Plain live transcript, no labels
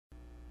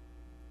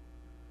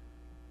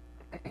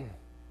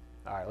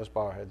All right, let's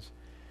bow our heads.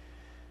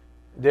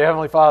 Dear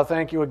Heavenly Father,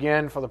 thank you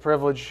again for the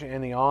privilege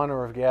and the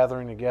honor of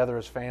gathering together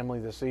as family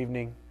this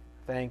evening.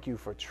 Thank you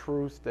for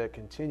truth that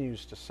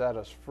continues to set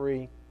us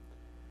free.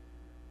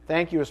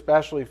 Thank you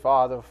especially,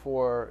 Father,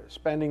 for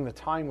spending the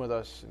time with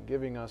us and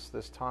giving us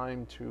this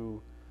time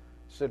to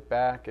sit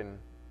back and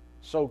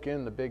soak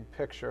in the big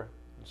picture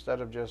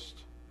instead of just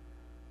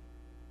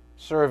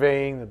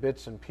surveying the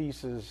bits and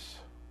pieces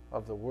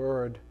of the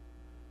Word.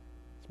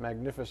 It's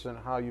magnificent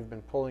how you've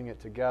been pulling it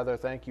together.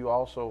 Thank you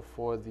also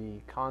for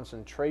the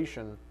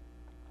concentration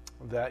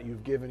that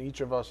you've given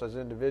each of us as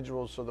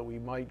individuals so that we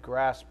might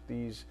grasp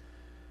these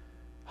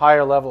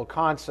higher level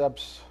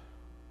concepts.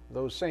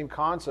 Those same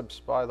concepts,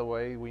 by the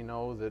way, we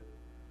know that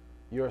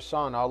your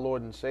Son, our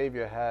Lord and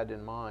Savior, had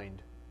in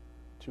mind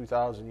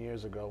 2,000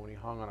 years ago when he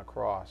hung on a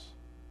cross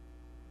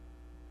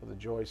for the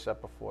joy set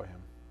before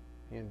him.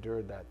 He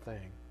endured that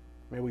thing.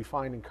 May we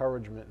find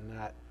encouragement in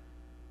that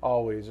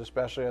always,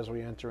 especially as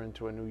we enter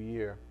into a new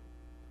year.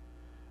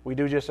 We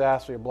do just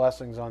ask for your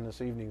blessings on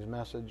this evening's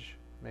message.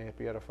 May it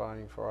be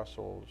edifying for our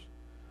souls.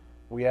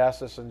 We ask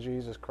this in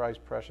Jesus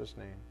Christ's precious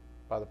name.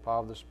 By the power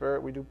of the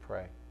Spirit we do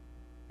pray.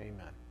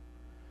 Amen.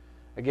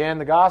 Again,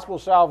 the Gospel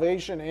of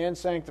Salvation and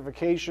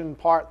Sanctification,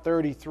 Part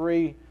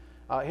 33.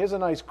 Here's a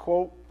nice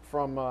quote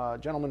from a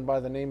gentleman by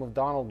the name of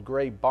Donald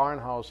Gray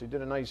Barnhouse. He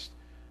did a nice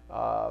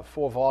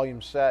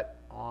 4-volume set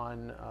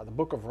on the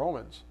book of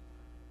Romans.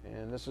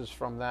 And this is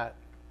from that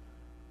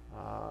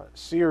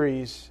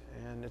series,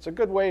 and it's a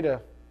good way to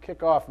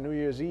kick off New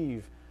Year's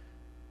Eve.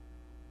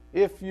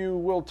 If you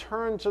will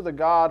turn to the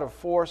God of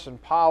force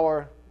and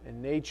power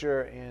in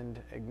nature and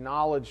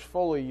acknowledge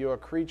fully your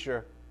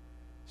creature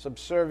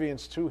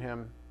subservience to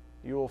him,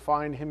 you will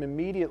find him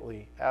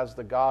immediately as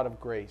the God of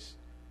grace,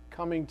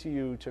 coming to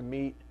you to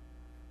meet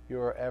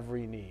your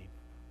every need.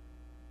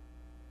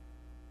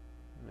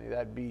 May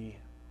that be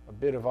a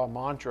bit of our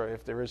mantra,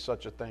 if there is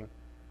such a thing,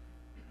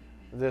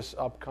 this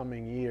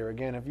upcoming year.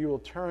 Again, if you will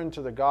turn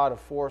to the God of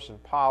force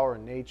and power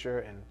in nature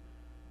and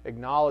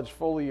acknowledge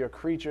fully your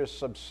creature's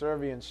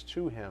subservience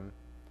to him,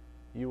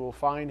 you will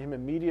find him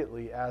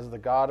immediately as the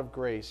God of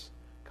grace,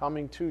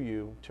 coming to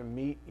you to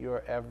meet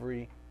your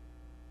every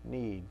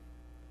need.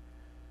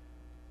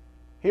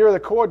 Here are the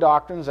core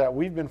doctrines that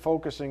we've been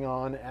focusing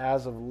on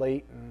as of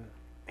late, and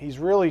he's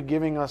really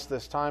giving us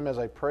this time, as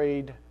I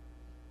prayed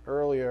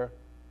earlier,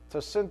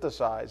 to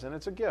synthesize, and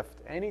it's a gift.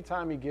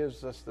 Anytime he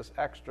gives us this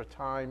extra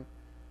time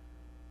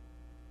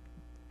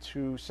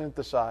to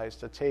synthesize,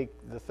 to take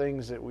the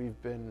things that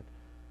we've been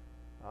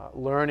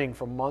learning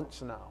for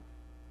months now,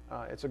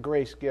 it's a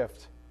grace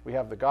gift. We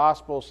have the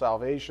gospel,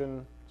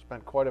 salvation,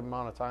 spent quite an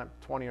amount of time,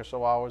 20 or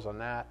so hours on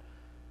that.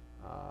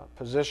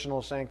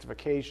 Positional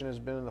sanctification has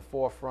been in the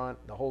forefront.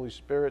 The Holy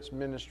Spirit's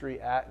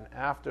ministry at and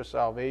after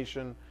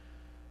salvation,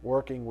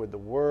 working with the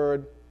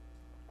Word.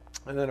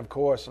 And then, of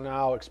course,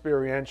 now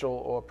experiential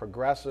or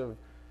progressive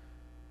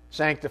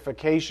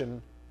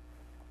sanctification.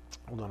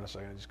 Hold on a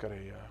second, I just got a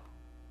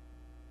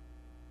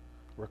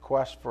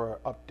request for an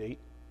update,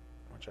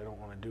 which I don't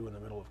want to do in the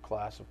middle of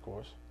class, of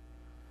course.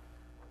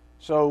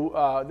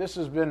 So this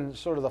has been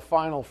sort of the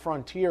final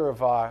frontier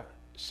of our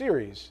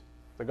series,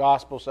 the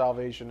gospel,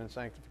 salvation, and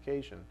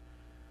sanctification.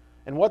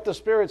 And what the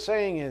Spirit's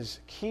saying is,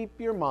 keep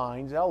your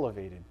minds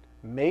elevated.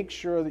 Make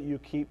sure that you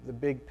keep the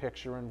big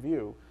picture in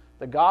view.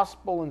 The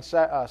gospel and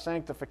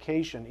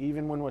sanctification,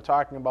 even when we're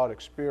talking about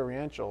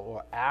experiential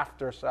or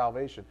after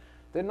salvation,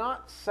 they're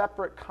not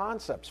separate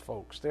concepts,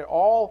 folks. They're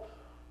all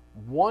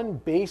one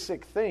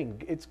basic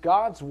thing. It's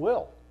God's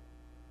will.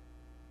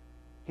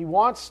 He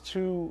wants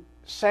to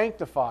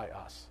sanctify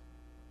us.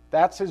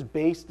 That's his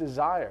base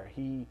desire.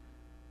 He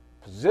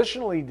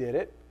positionally did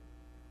it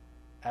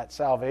at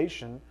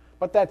salvation,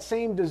 but that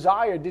same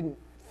desire didn't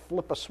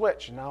flip a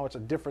switch and now it's a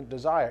different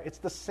desire. It's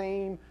the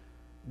same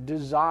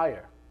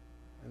desire.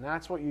 And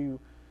that's what you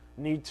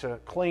need to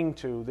cling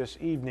to this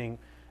evening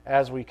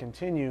as we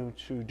continue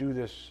to do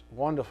this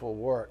wonderful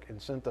work in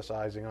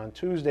synthesizing. On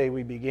Tuesday,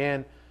 we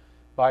began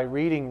by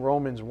reading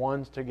Romans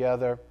 1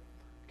 together.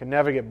 You can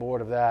never get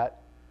bored of that.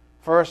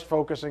 First,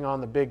 focusing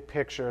on the big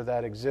picture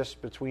that exists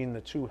between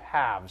the two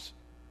halves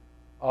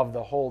of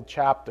the whole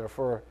chapter.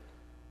 For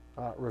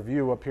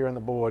review up here on the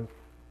board,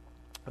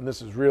 and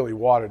this is really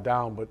watered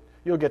down, but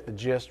you'll get the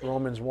gist.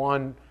 Romans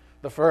 1,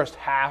 the first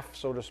half,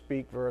 so to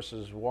speak,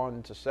 verses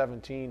 1 to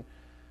 17,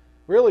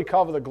 really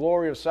cover the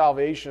glory of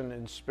salvation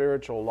in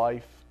spiritual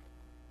life.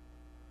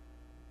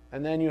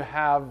 And then you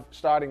have,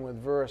 starting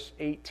with verse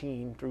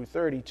 18 through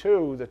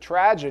 32, the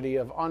tragedy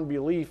of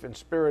unbelief and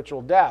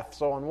spiritual death.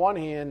 So on one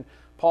hand,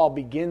 Paul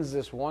begins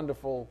this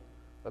wonderful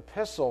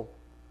epistle,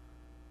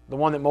 the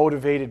one that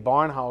motivated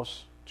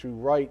Barnhouse to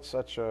write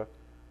such a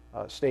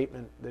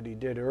statement that he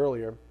did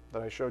earlier,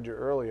 that I showed you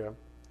earlier.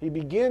 He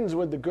begins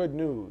with the good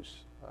news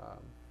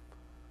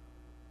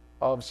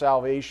of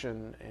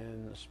salvation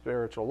and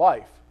spiritual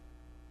life.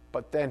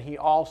 But then he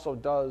also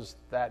does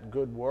that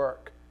good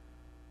work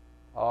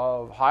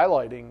of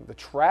highlighting the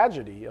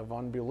tragedy of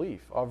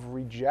unbelief, of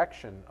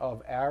rejection,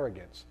 of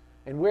arrogance,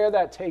 and where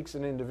that takes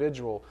an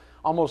individual,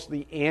 almost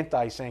the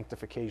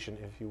anti-sanctification,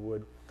 if you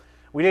would.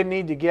 We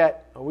didn't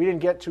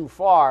get too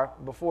far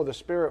before the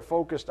Spirit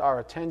focused our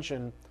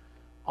attention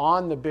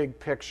on the big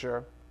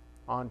picture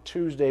on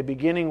Tuesday,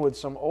 beginning with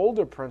some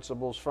older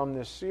principles from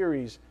this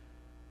series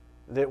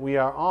that we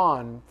are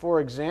on. For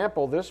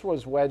example, this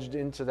was wedged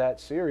into that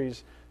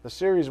series, the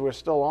series we're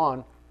still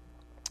on,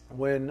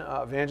 when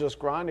Evangelist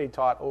Grande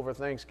taught over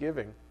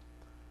Thanksgiving.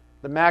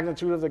 The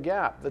magnitude of the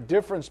gap. The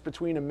difference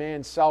between a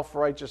man's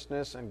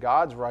self-righteousness and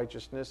God's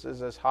righteousness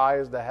is as high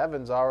as the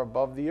heavens are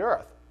above the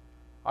earth.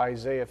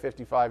 Isaiah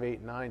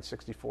 55:8-9,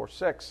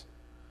 64:6.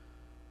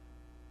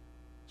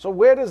 So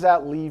where does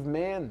that leave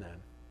man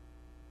then?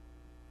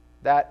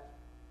 That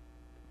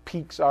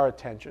piques our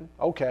attention.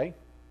 Okay.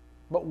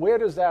 But where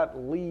does that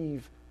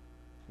leave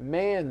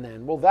man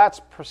then? Well, that's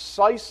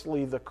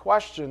precisely the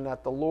question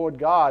that the Lord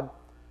God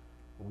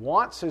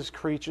wants his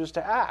creatures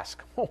to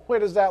ask. Well, where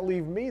does that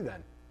leave me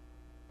then?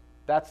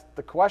 That's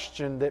the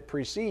question that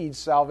precedes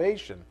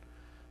salvation.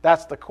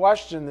 That's the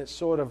question that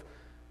sort of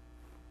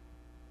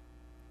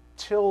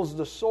tills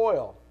the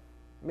soil,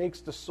 makes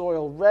the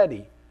soil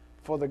ready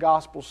for the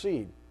gospel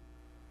seed.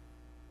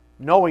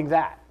 Knowing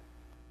that.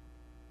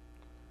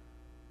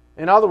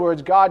 In other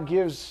words, God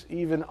gives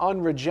even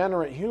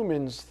unregenerate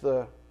humans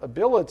the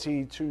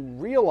ability to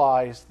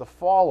realize the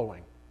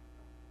following.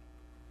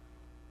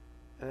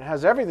 And it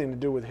has everything to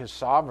do with his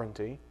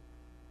sovereignty.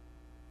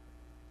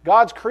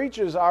 God's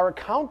creatures are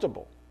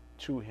accountable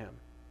to him.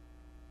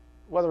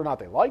 Whether or not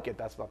they like it,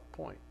 that's not the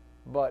point.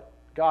 But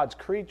God's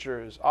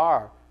creatures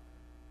are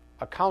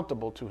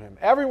accountable to him.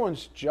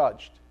 Everyone's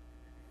judged.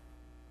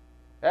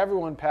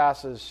 Everyone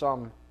passes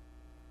some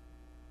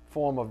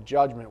form of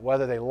judgment.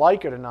 Whether they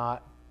like it or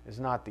not is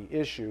not the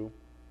issue.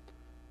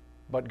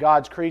 But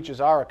God's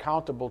creatures are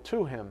accountable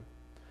to him.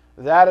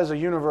 That is a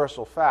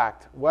universal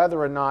fact,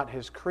 whether or not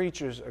his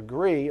creatures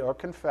agree or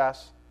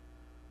confess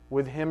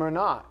with him or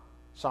not.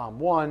 Psalm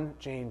 1,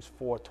 James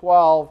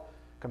 4:12,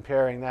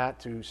 comparing that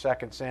to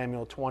 2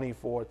 Samuel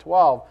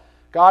 24:12.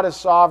 God is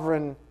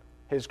sovereign.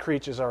 His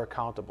creatures are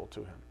accountable to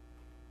him.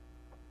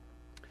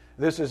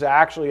 This is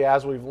actually,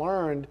 as we've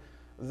learned,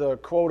 the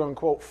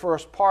quote-unquote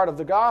first part of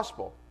the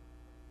gospel.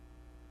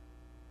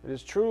 It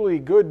is truly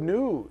good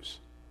news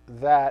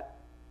that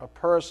a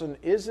person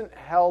isn't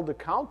held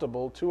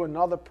accountable to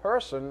another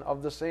person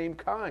of the same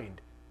kind.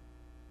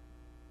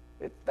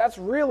 That's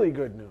really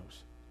good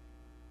news.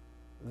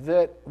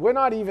 That we're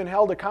not even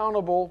held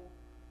accountable,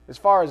 as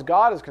far as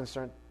God is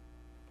concerned,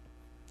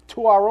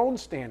 to our own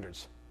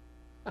standards.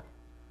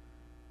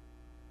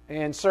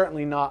 And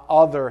certainly not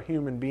other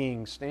human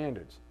beings'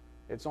 standards.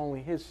 It's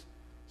only his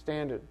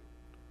standard,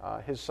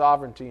 his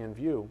sovereignty in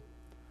view.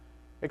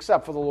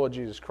 Except for the Lord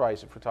Jesus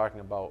Christ, if we're talking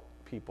about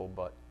people.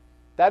 But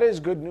that is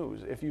good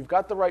news. If you've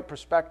got the right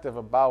perspective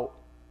about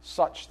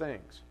such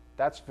things,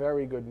 that's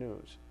very good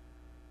news.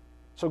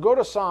 So go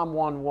to Psalm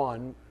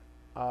 1:1.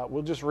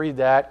 We'll just read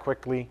that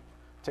quickly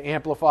to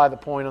amplify the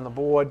point on the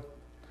board.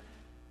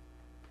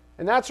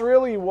 And that's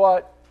really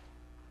what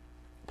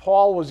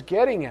Paul was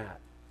getting at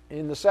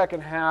in the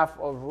second half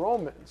of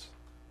Romans.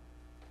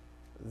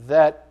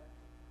 That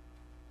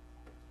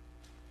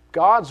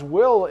God's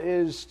will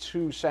is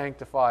to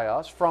sanctify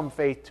us from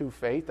faith to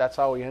faith. That's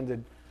how he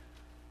ended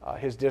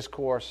his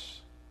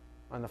discourse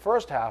on the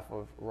first half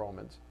of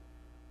Romans.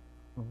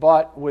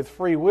 But with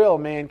free will,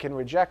 man can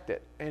reject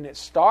it. And it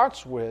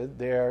starts with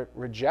their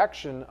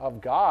rejection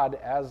of God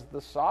as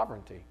the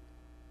sovereignty.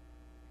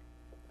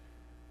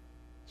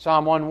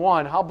 Psalm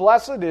 1:1, how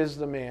blessed is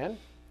the man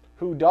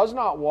who does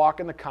not walk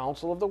in the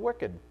counsel of the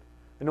wicked,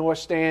 nor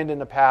stand in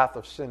the path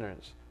of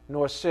sinners,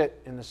 nor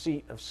sit in the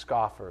seat of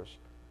scoffers.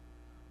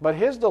 But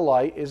his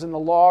delight is in the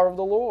law of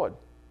the Lord,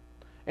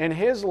 and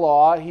his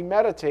law he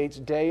meditates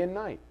day and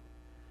night.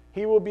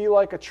 He will be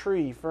like a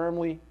tree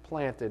firmly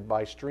planted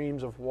by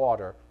streams of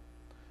water,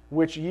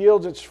 which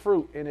yields its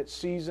fruit in its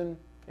season,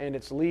 and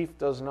its leaf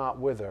does not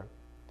wither.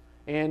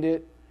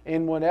 And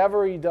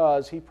whenever he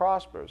does, he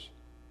prospers.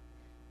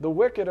 The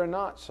wicked are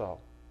not so,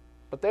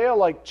 but they are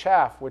like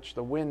chaff which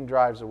the wind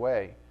drives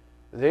away.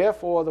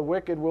 Therefore the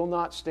wicked will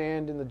not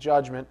stand in the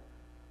judgment,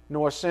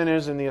 nor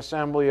sinners in the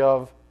assembly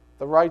of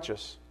the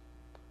righteous.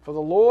 For the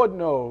Lord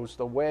knows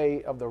the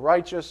way of the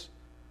righteous,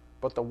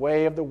 but the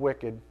way of the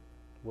wicked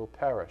will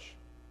perish.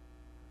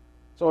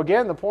 So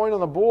again, the point on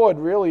the board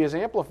really is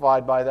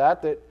amplified by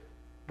that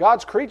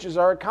God's creatures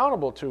are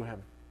accountable to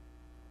him.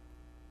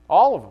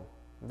 All of them.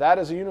 That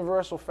is a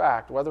universal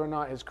fact, whether or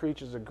not his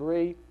creatures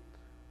agree,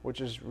 which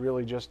is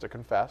really just to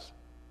confess,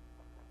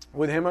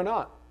 with him or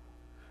not.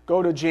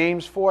 Go to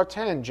James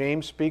 4:10.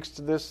 James speaks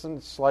to this in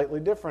a slightly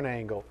different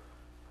angle.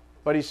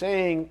 But he's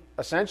saying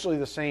essentially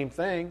the same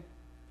thing.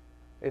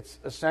 It's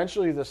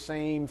essentially the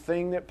same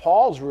thing that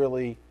Paul's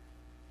really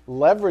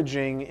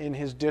leveraging in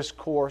his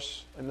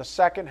discourse in the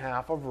second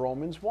half of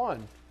Romans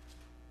 1,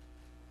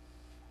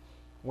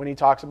 when he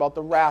talks about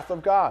the wrath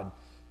of God.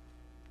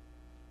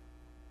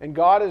 And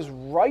God is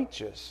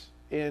righteous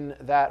in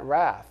that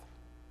wrath.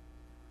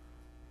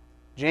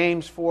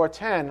 James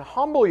 4:10,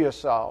 humble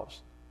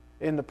yourselves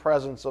in the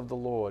presence of the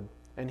Lord,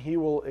 and he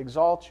will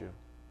exalt you.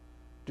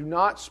 Do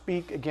not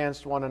speak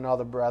against one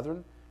another,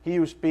 brethren. He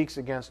who speaks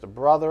against a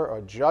brother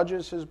or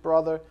judges his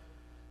brother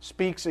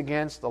speaks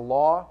against the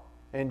law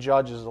and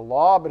judges the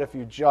law. But if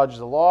you judge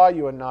the law,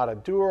 you are not a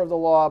doer of the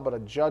law, but a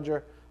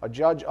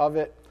judge of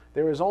it.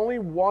 There is only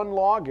one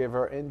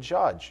lawgiver and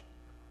judge,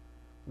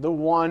 the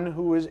one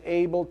who is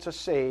able to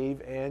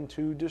save and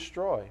to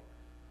destroy.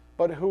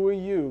 But who are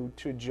you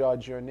to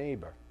judge your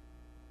neighbor?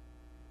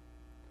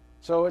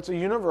 So it's a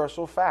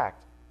universal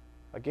fact.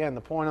 Again,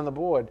 the point on the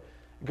board,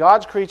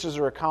 God's creatures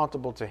are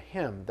accountable to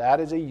him. That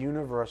is a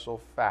universal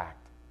fact.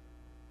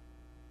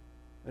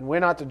 And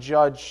we're not to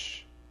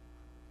judge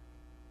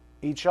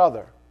each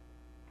other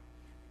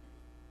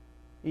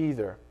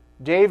either.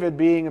 David,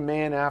 being a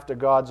man after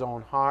God's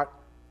own heart,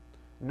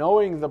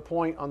 knowing the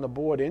point on the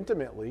board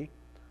intimately,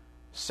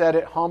 said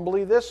it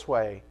humbly this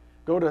way.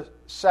 Go to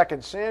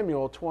 2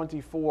 Samuel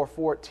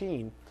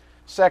 24:14.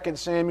 2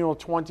 Samuel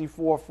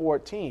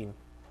 24:14.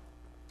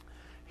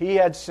 He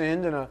had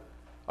sinned in a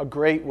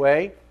great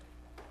way,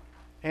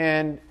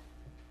 and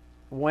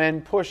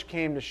when push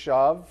came to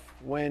shove,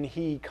 when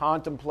he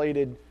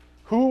contemplated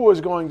who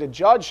was going to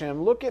judge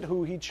him, look at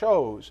who he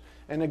chose.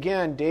 And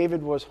again,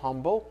 David was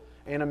humble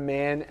and a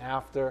man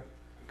after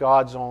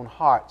God's own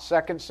heart.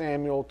 2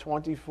 Samuel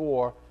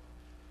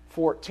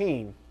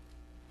 24:14.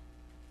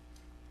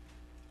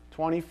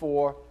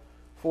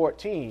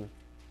 24:14.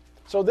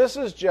 So this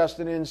is just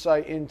an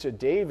insight into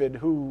David,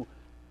 who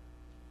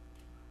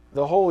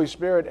the Holy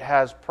Spirit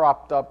has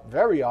propped up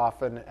very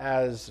often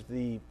as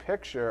the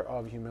picture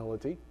of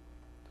humility.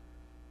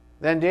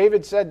 Then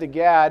David said to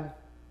Gad,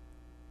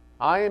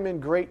 I am in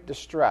great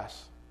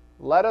distress.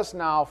 Let us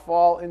now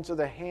fall into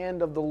the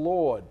hand of the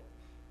Lord,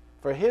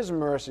 for his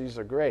mercies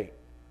are great.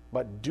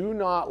 But do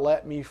not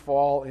let me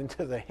fall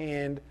into the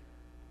hand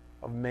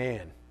of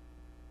man.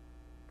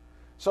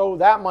 So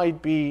that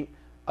might be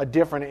a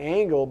different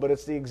angle, but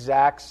it's the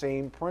exact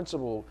same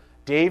principle.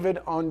 David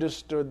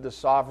understood the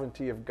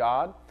sovereignty of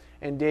God,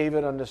 and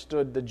David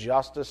understood the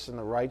justice and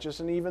the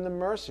righteous and even the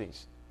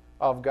mercies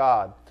of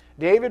God.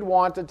 David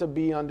wanted to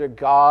be under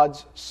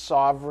God's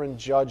sovereign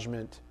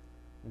judgment,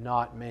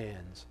 not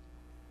man's.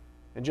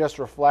 And just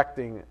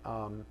reflecting,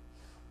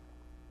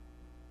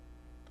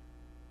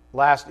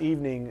 last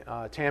evening,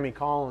 Tammy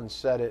Collins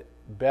said it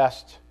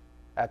best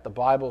at the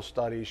Bible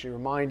study. She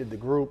reminded the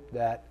group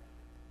that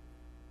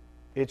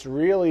it's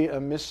really a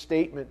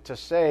misstatement to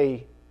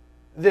say,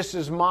 this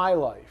is my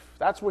life.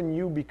 That's when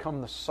you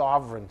become the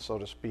sovereign, so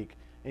to speak,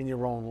 in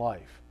your own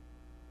life.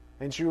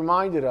 And she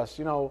reminded us,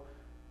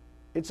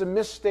 it's a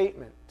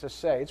misstatement to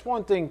say. It's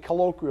one thing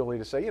colloquially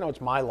to say,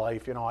 it's my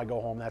life, I go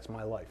home, that's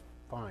my life.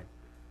 Fine.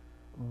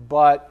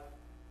 But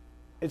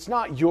it's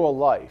not your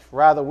life.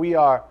 Rather, we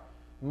are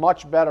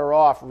much better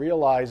off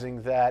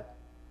realizing that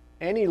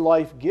any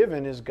life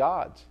given is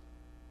God's.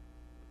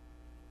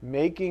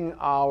 Making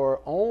our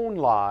own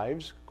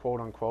lives,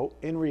 quote unquote,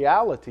 in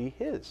reality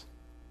his.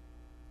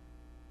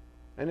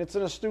 And it's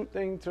an astute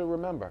thing to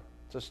remember.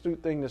 It's an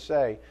astute thing to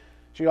say.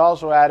 She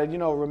also added,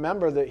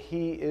 remember that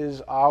he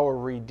is our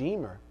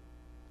Redeemer.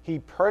 He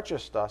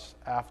purchased us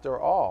after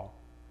all.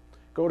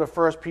 Go to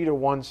 1 Peter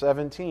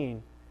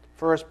 1:17.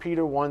 1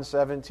 Peter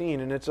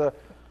 1:17. And it's a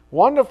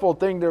wonderful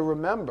thing to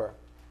remember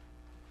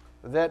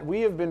that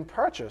we have been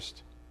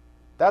purchased.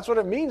 That's what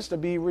it means to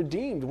be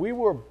redeemed. We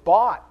were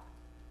bought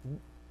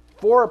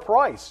for a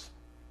price.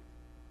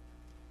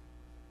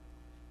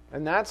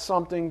 And that's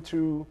something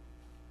to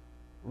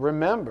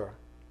remember.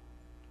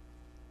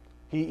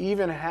 He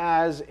even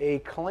has a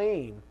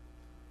claim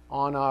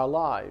on our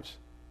lives.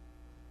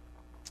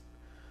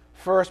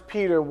 1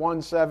 Peter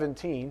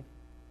 1:17.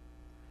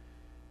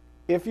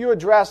 If you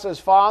address as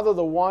Father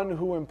the one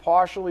who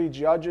impartially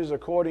judges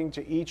according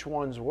to each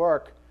one's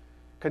work,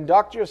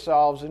 conduct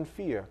yourselves in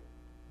fear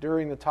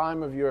during the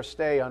time of your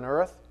stay on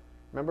earth.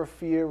 Remember,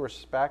 fear,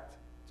 respect,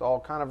 it's all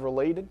kind of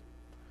related.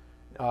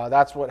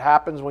 That's what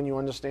happens when you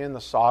understand the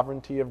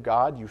sovereignty of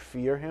God. You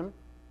fear him.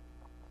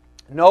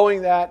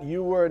 Knowing that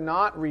you were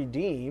not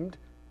redeemed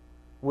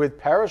with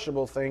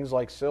perishable things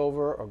like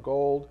silver or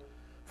gold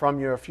from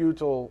your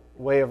futile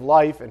way of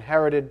life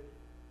inherited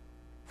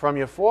from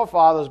your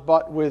forefathers,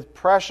 but with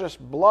precious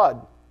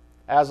blood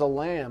as a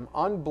lamb,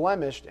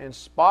 unblemished and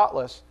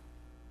spotless,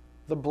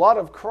 the blood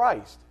of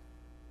Christ.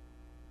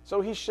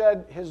 So he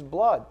shed his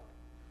blood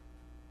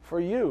for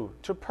you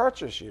to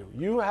purchase you.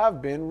 You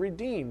have been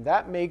redeemed.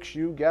 That makes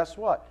you, guess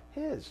what?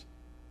 His.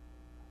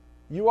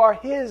 You are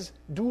his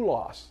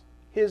doulos,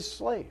 his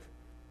slave.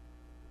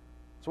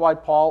 That's why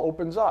Paul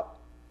opens up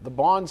the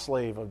bond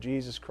slave of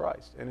Jesus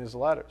Christ in his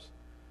letters.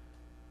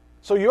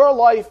 So your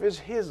life is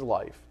his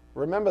life.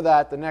 Remember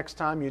that the next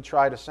time you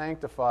try to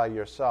sanctify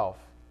yourself.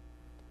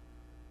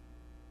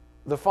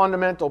 The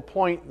fundamental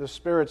point the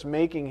Spirit's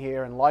making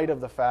here, in light of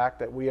the fact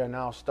that we are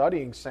now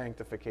studying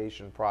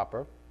sanctification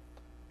proper,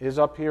 is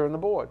up here on the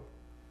board.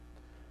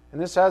 And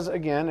this has,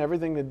 again,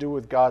 everything to do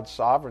with God's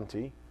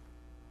sovereignty.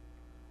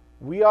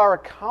 We are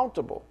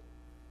accountable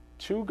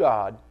to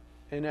God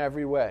in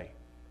every way,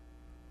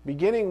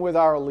 beginning with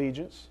our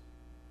allegiance,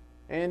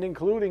 and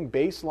including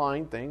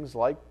baseline things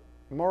like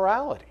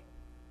morality.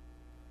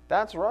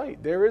 That's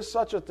right. There is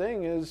such a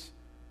thing as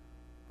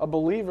a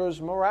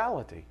believer's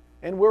morality,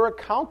 and we're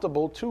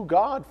accountable to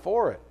God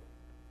for it.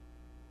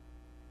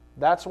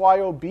 That's why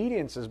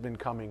obedience has been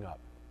coming up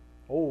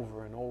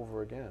over and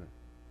over again.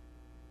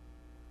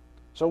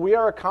 So we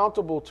are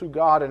accountable to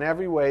God in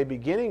every way,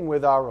 beginning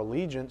with our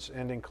allegiance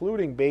and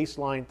including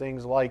baseline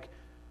things like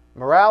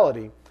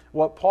morality.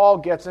 What Paul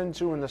gets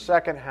into in the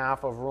second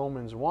half of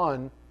Romans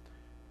 1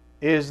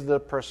 is the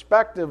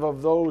perspective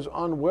of those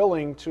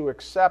unwilling to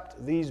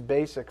accept these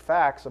basic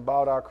facts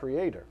about our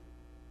Creator.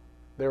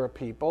 There are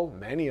people,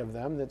 many of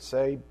them, that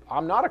say,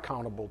 I'm not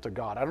accountable to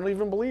God. I don't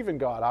even believe in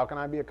God. How can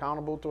I be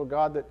accountable to a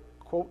God that,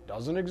 quote,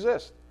 doesn't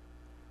exist?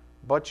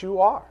 But you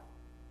are,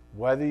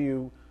 whether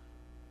you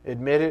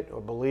admit it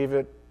or believe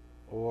it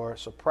or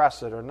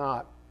suppress it or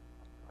not.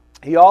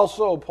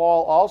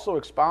 Paul also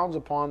expounds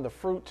upon the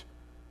fruit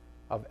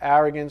of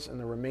arrogance in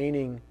the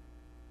remaining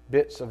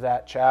bits of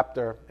that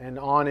chapter and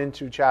on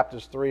into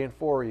chapters 3 and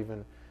 4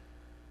 even.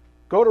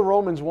 Go to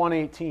Romans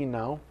 1:18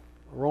 now.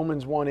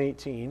 Romans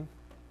 1:18,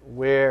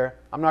 where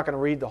I'm not going to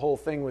read the whole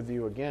thing with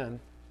you again,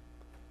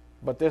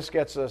 but this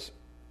gets us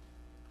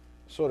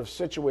sort of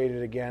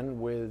situated again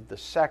with the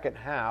second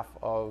half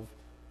of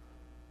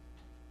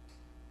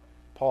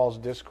Paul's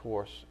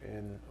discourse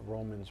in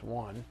Romans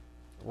 1.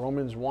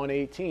 Romans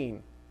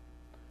 1:18.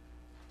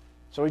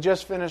 So he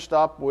just finished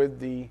up with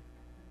the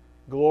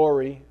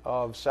glory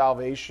of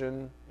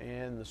salvation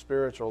and the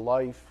spiritual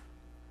life,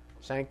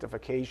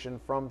 sanctification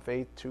from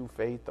faith to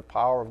faith, the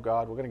power of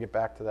God. We're going to get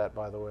back to that,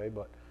 by the way,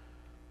 but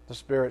the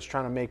Spirit's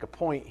trying to make a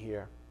point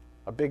here,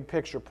 a big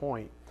picture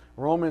point.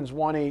 Romans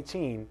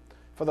 1:18.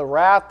 For the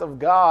wrath of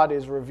God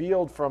is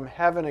revealed from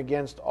heaven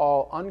against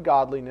all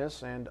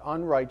ungodliness and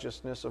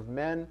unrighteousness of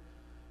men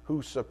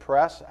who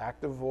suppress,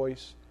 active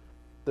voice,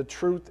 the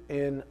truth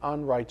in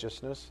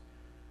unrighteousness,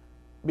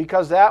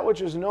 because that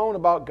which is known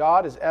about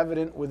God is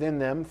evident within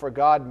them, for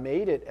God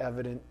made it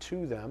evident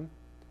to them.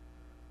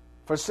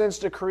 For since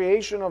the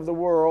creation of the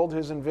world,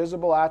 His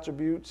invisible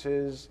attributes,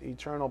 His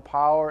eternal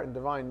power and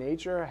divine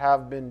nature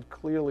have been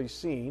clearly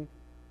seen,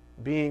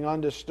 being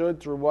understood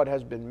through what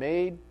has been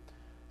made,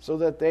 so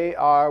that they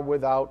are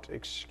without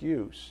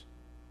excuse.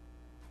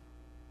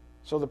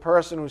 So the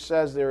person who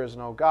says there is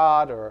no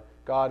God or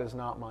God is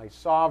not my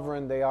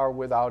sovereign, they are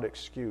without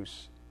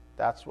excuse.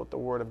 That's what the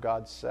Word of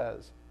God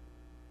says.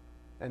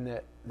 And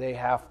that they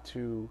have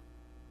to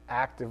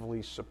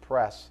actively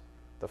suppress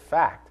the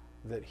fact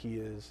that He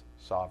is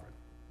sovereign.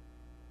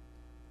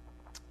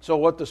 So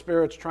what the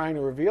Spirit's trying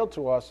to reveal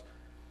to us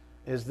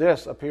is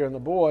this up here on the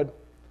board.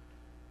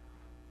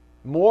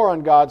 More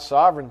on God's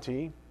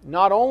sovereignty.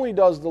 Not only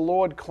does the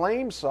Lord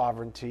claim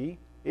sovereignty,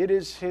 it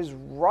is His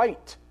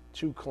right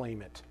to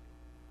claim it,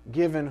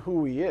 given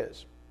who He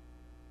is,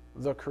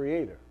 the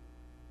Creator.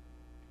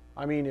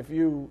 I mean, if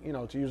you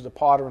to use the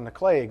potter and the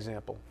clay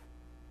example,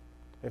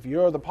 if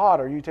you're the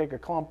potter, you take a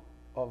clump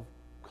of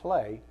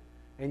clay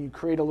and you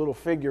create a little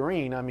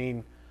figurine, I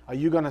mean, are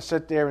you going to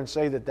sit there and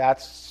say that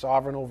that's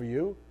sovereign over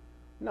you?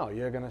 No,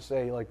 you're going to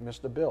say, like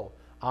Mr. Bill,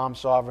 I'm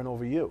sovereign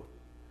over you.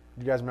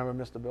 Do you guys remember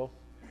Mr. Bill?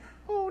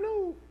 Oh,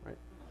 no. Right.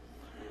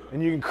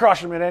 And you can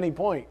crush him at any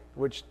point,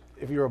 which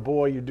if you're a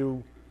boy, you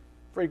do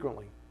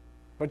frequently.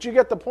 But you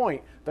get the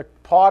point. The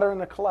potter and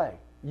the clay.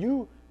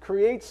 You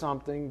create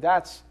something,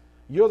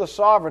 you're the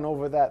sovereign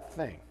over that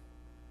thing.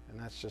 And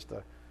that's just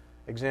an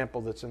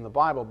example that's in the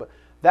Bible. But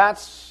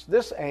that's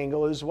this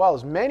angle as well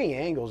as many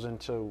angles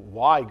into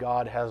why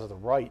God has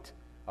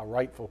a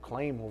rightful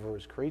claim over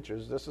His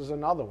creatures. This is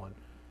another one.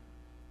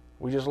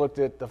 We just looked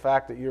at the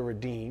fact that you're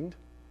redeemed.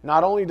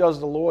 Not only does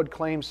the Lord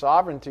claim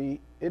sovereignty,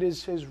 it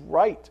is His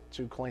right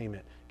to claim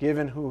it,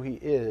 given who He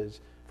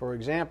is. For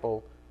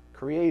example,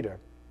 Creator.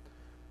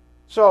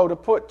 So, to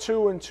put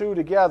two and two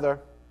together,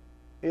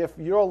 if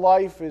your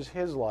life is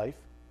His life,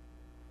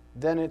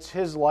 then it's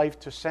His life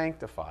to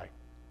sanctify,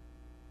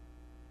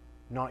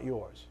 not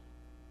yours.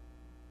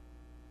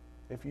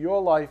 If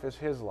your life is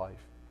His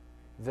life,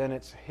 then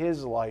it's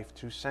His life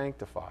to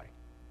sanctify,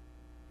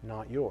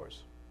 not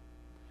yours.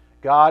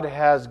 God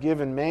has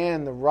given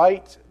man the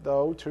right,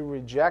 though, to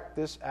reject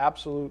this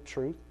absolute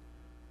truth,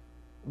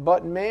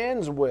 but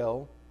man's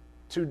will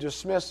to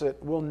dismiss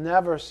it will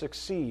never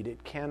succeed.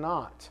 It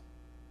cannot.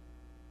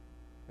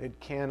 It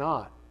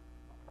cannot.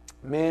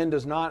 Man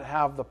does not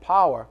have the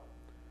power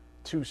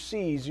to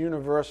seize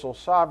universal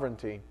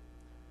sovereignty.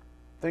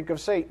 Think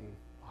of Satan.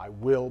 I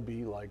will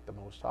be like the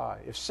Most High.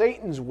 If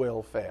Satan's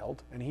will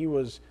failed, and he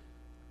was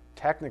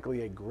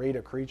technically a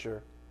greater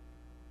creature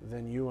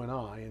than you and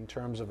I in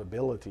terms of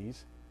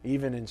abilities,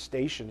 even in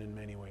station in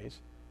many ways,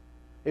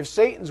 if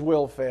Satan's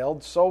will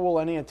failed, so will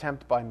any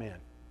attempt by man.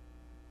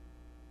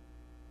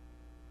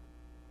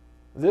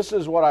 This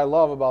is what I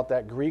love about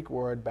that Greek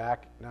word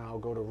back now.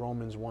 Go to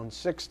Romans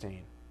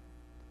 1:16.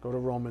 Go to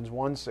Romans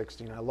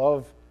 1:16. I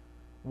love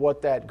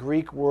what that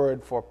Greek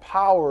word for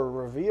power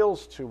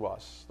reveals to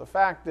us. The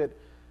fact that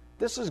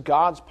This is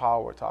God's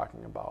power we're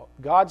talking about.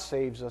 God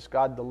saves us.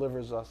 God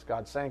delivers us.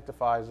 God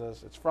sanctifies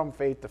us. It's from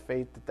faith to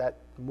faith that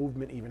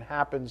movement even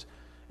happens.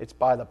 It's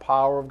by the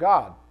power of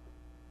God,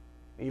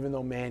 even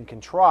though man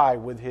can try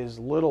with his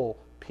little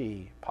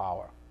p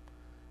power.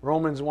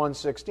 Romans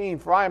 1:16,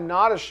 for I am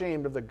not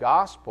ashamed of the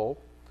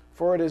gospel,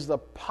 for it is the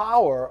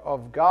power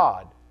of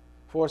God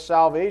for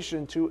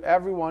salvation to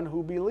everyone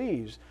who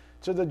believes,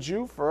 to the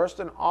Jew first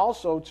and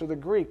also to the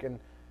Greek. And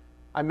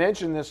I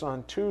mentioned this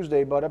on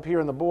Tuesday, but up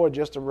here on the board,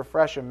 just to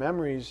refresh your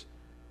memories,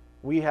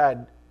 we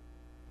had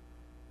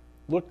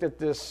looked at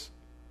this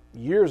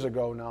years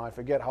ago now. I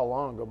forget how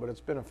long ago, but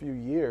it's been a few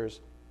years.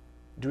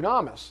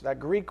 Dunamis, that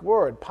Greek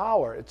word,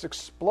 power, it's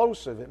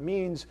explosive. It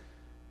means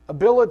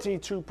ability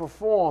to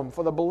perform.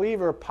 For the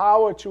believer,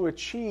 power to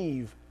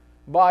achieve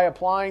by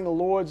applying the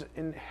Lord's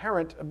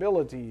inherent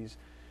abilities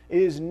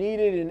is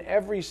needed in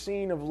every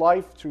scene of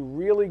life to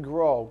really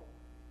grow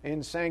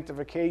in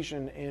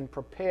sanctification and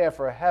prepare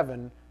for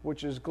heaven,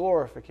 which is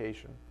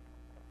glorification.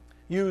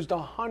 Used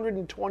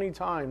 120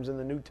 times in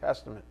the New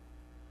Testament,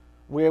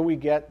 where we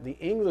get the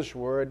English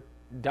word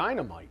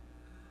dynamite.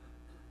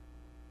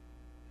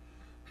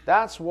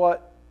 That's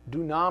what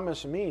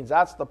dunamis means.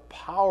 That's the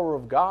power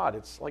of God.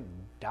 It's like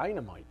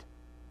dynamite.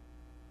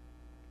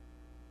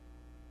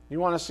 You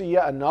want to see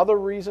yet another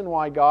reason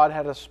why God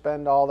had to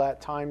spend all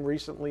that time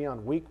recently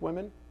on weak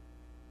women?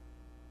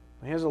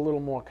 Here's a little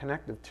more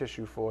connective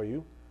tissue for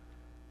you.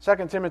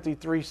 2 Timothy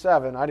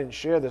 3:7, I didn't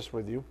share this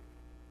with you,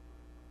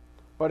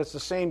 but it's the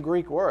same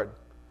Greek word.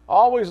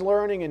 Always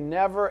learning and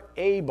never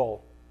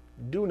able,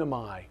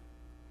 dunamai.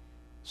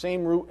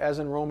 Same root as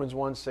in Romans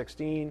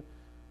 1:16,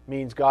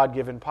 means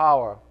God-given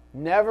power.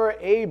 Never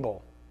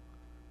able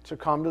to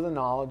come to the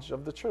knowledge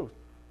of the truth.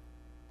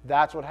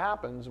 That's what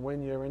happens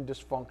when you're in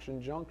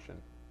dysfunction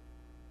junction.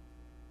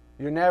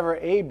 You're never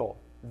able.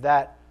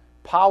 That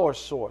power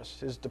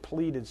source is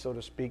depleted, so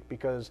to speak,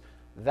 because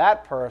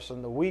that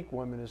person, the weak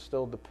woman, is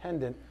still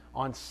dependent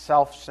on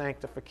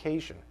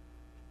self-sanctification.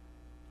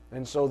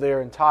 And so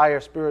their entire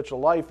spiritual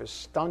life is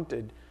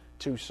stunted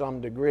to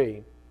some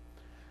degree.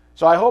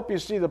 So I hope you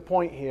see the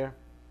point here.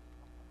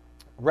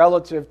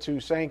 Relative to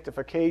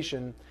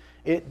sanctification,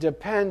 it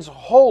depends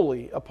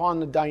wholly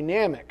upon the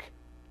dynamic,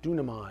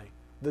 dunamai,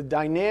 the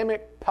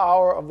dynamic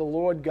power of the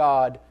Lord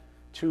God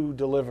to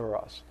deliver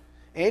us.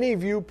 Any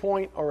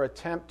viewpoint or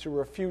attempt to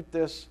refute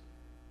this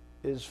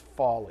is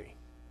folly.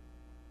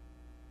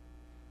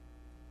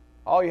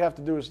 All you have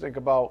to do is think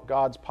about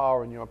God's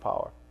power and your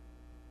power.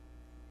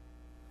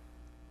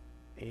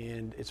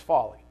 And it's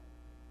folly.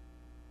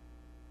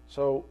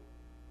 So,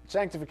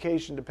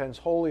 sanctification depends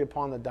wholly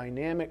upon the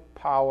dynamic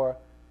power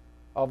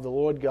of the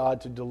Lord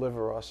God to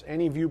deliver us.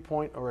 Any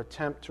viewpoint or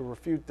attempt to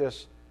refute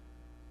this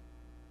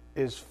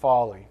is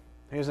folly.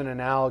 Here's an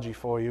analogy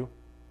for you.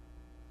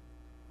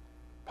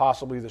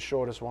 Possibly the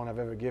shortest one I've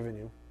ever given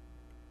you.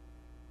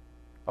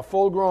 A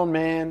full-grown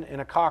man and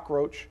a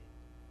cockroach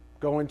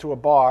go into a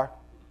bar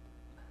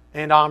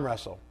and arm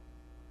wrestle.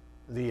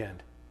 The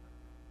end.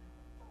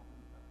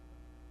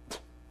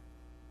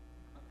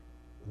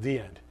 The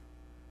end.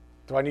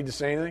 Do I need to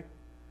say anything?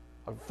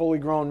 A fully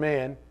grown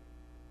man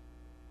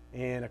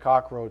and a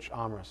cockroach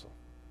arm wrestle.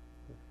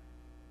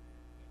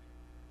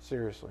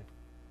 Seriously.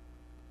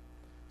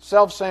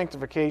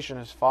 Self-sanctification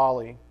is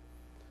folly.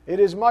 It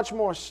is much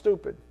more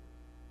stupid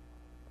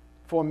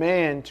for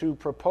man to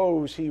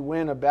propose he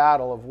win a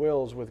battle of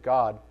wills with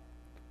God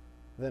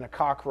than a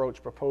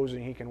cockroach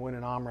proposing he can win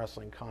an arm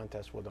wrestling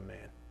contest with a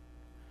man.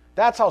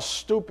 That's how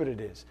stupid it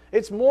is.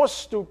 It's more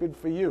stupid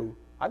for you.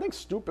 I think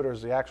stupider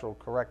is the actual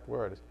correct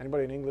word.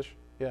 Anybody in English?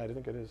 Yeah, I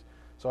think it is.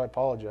 So I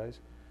apologize.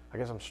 I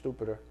guess I'm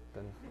stupider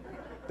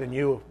than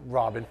you,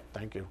 Robin.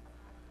 Thank you.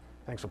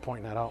 Thanks for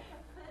pointing that out.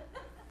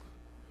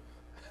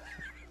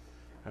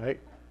 All right?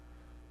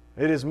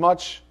 It is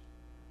much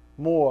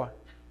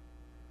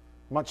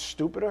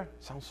stupider.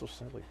 Sounds so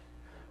silly.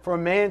 For a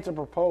man to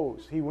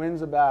propose he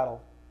wins a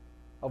battle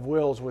of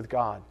wills with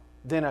God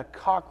than a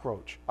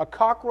cockroach. A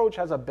cockroach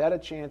has a better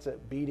chance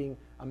at beating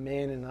a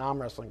man in an arm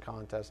wrestling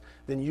contest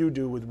than you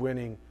do with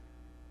winning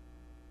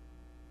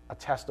a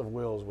test of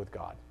wills with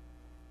God.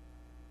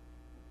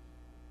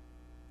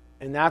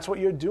 And that's what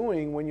you're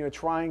doing when you're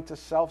trying to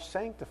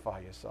self-sanctify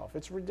yourself.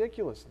 It's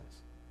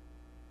ridiculousness.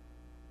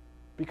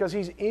 Because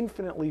he's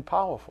infinitely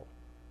powerful.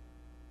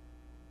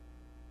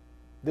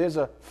 There's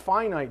a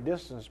finite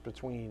distance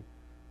between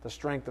the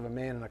strength of a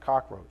man and a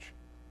cockroach.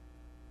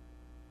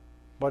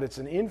 But it's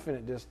an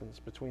infinite distance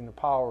between the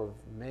power of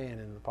man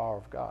and the power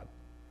of God.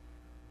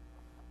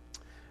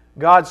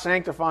 God's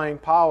sanctifying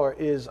power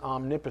is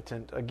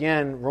omnipotent.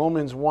 Again,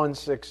 Romans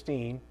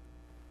 1:16.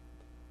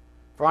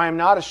 For I am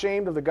not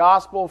ashamed of the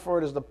gospel, for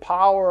it is the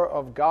power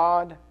of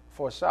God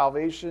for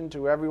salvation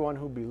to everyone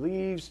who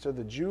believes, to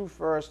the Jew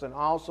first and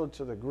also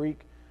to the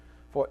Greek.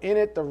 For in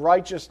it the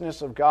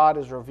righteousness of God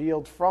is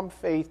revealed from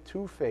faith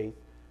to faith,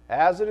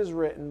 as it is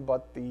written,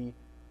 but the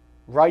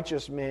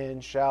righteous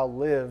man shall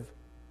live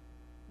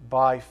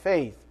by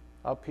faith.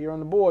 Up here on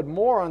the board,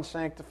 more on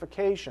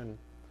sanctification.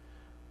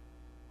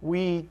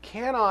 We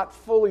cannot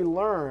fully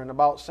learn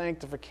about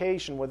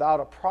sanctification without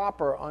a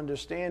proper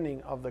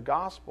understanding of the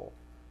gospel,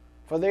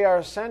 for they are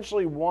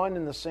essentially one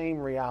and the same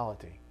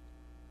reality.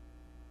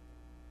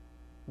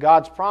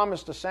 God's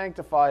promise to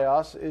sanctify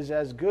us is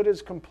as good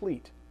as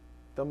complete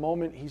the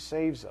moment He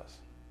saves us.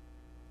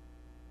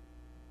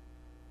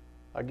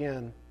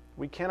 Again,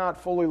 we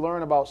cannot fully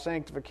learn about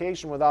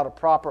sanctification without a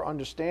proper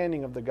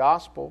understanding of the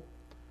gospel,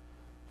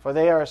 for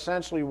they are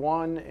essentially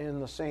one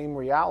and the same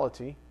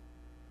reality.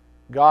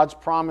 God's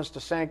promise to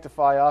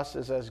sanctify us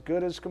is as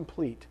good as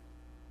complete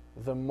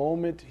the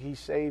moment He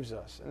saves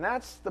us. And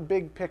that's the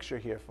big picture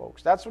here,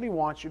 folks. That's what He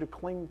wants you to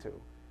cling to.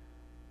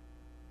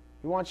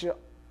 He wants you to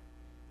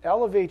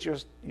elevate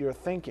your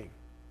thinking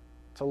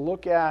to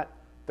look at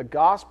the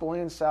gospel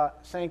and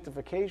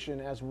sanctification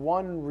as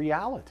one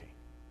reality.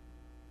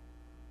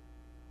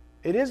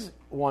 It is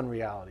one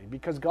reality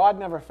because God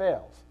never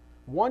fails.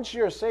 Once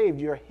you're saved,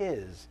 you're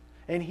His,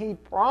 and He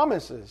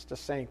promises to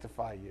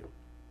sanctify you.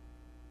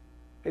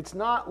 It's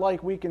not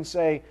like we can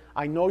say,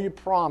 I know you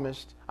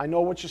promised, I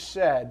know what you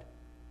said,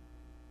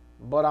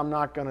 but I'm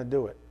not going to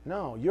do it.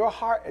 No, your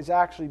heart has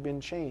actually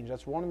been changed.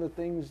 That's one of the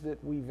things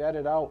that we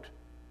vetted out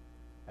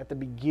at the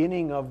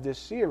beginning of this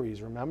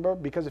series, remember?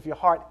 Because if your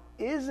heart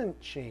isn't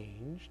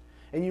changed,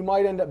 and you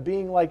might end up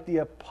being like the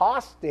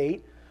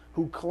apostate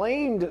who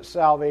claimed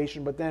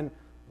salvation but then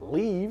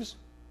leaves,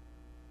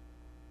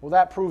 well,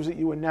 that proves that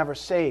you were never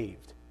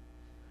saved.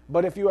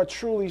 But if you are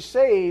truly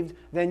saved,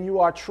 then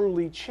you are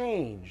truly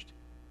changed.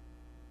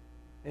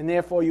 And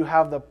therefore you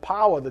have the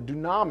power, the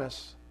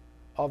dunamis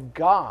of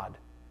God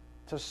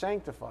to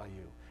sanctify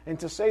you. And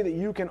to say that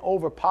you can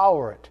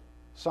overpower it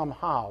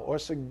somehow or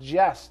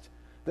suggest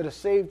that a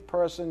saved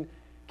person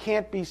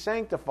can't be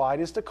sanctified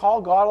is to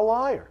call God a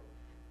liar.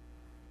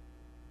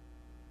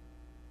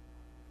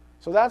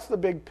 So that's the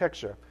big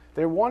picture.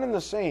 They're one and the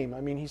same.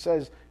 I mean, He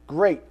says,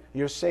 great,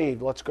 you're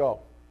saved, let's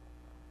go.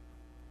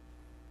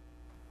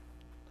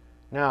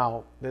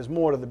 Now, there's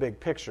more to the big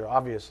picture,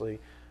 obviously.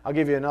 I'll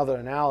give you another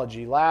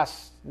analogy.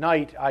 Last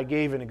night, I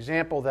gave an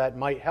example that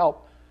might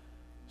help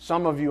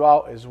some of you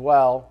out as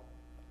well.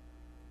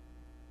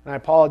 And I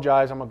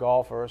apologize, I'm a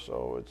golfer,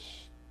 so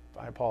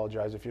I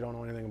apologize if you don't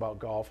know anything about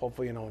golf.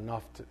 Hopefully you know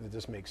enough that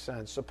this makes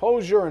sense.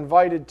 Suppose you're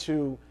invited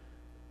to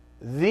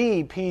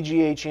the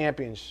PGA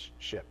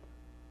Championship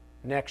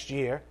next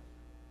year.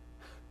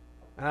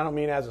 And I don't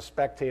mean as a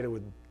spectator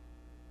with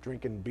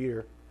drinking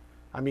beer.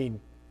 I mean,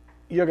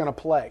 you're going to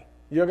play.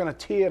 You're going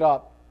to tee it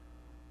up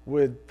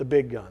with the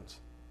big guns.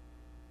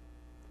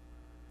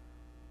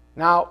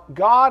 Now,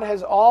 God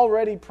has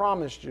already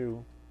promised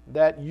you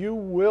that you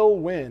will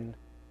win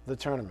the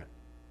tournament.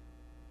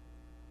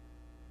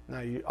 Now,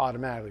 you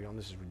automatically go,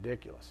 this is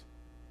ridiculous.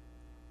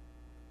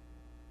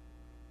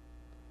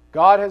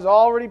 God has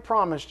already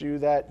promised you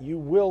that you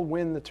will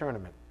win the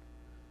tournament.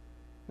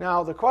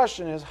 Now, the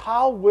question is,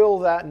 how will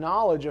that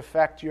knowledge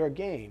affect your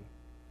game,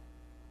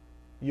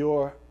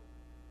 your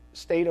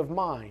state of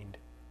mind,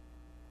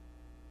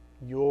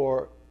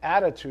 your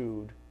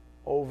attitude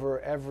over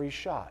every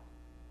shot?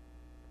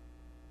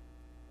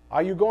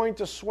 Are you going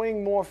to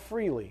swing more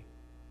freely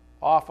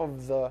off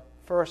of the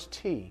first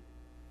tee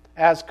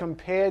as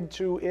compared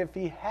to if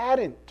He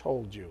hadn't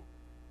told you?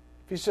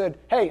 If He said,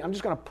 hey, I'm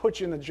just going to put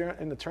you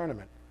in the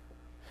tournament,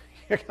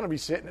 you're going to be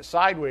sitting it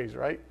sideways,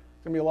 right?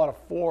 There's going to be a lot of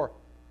four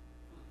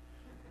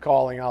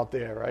calling out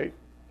there,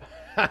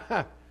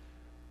 right?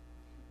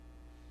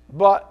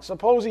 But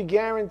suppose He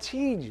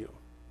guaranteed you,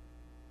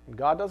 and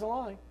God doesn't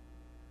lie,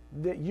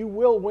 that you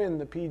will win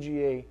the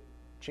PGA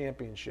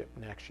Championship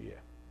next year.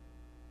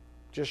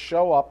 Just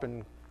show up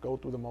and go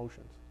through the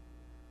motions.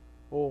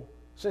 Well,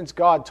 since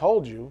God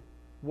told you,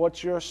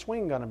 what's your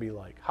swing going to be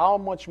like? How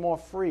much more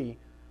free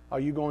are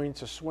you going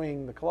to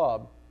swing the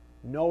club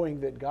knowing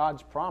that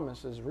God's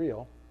promise is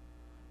real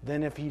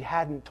than if He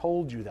hadn't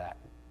told you that?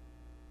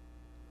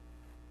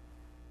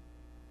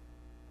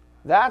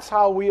 That's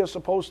how we are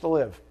supposed to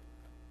live.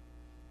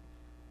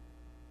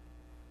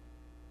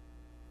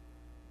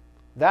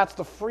 That's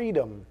the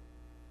freedom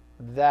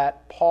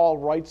that Paul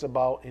writes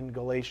about in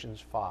Galatians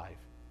 5.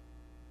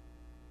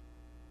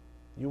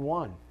 You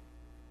won.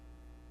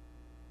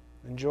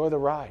 Enjoy the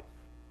ride.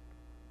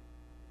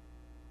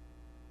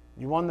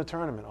 You won the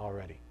tournament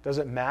already. Does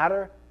it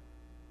matter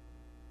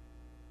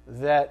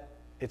that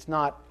it's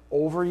not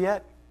over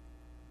yet?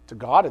 To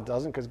God it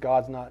doesn't, because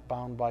God's not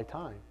bound by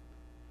time.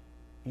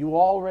 You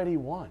already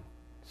won.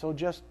 So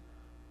just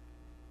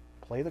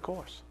play the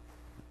course.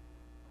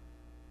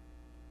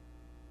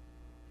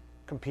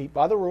 Compete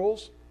by the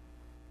rules.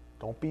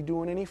 Don't be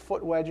doing any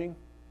foot wedging.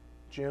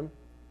 Jim,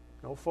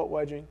 no foot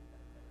wedging.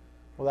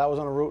 Well, that was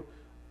on a route.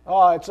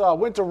 Oh, it's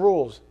winter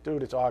rules.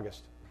 Dude, it's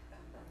August.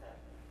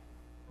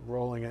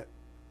 Rolling it.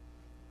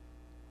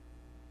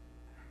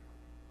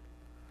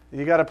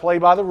 You got to play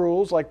by the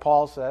rules, like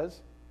Paul says.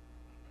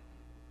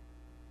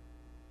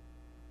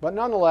 But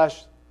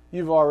nonetheless,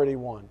 you've already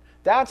won.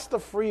 That's the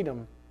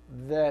freedom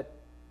that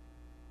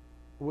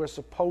we're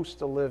supposed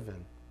to live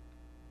in.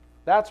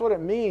 That's what it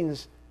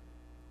means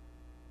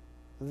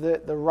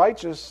that the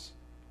righteous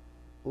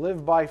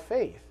live by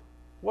faith.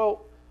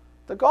 Well,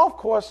 the golf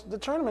course, the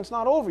tournament's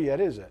not over yet,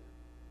 is it?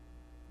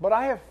 But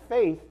I have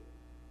faith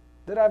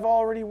that I've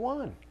already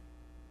won.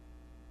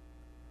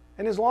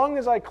 And as long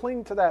as I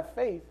cling to that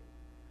faith,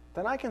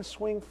 then I can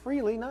swing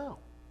freely now.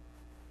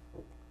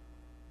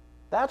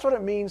 That's what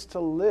it means to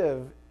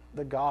live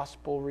the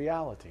gospel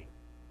reality.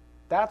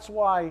 That's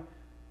why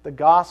the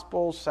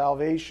gospel,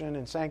 salvation,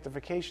 and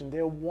sanctification,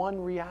 they're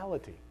one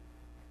reality.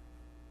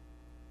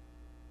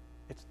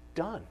 It's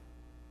done.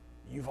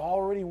 You've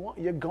already won.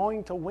 You're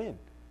going to win.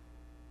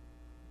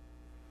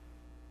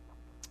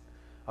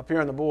 Up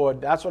here on the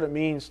board, that's what it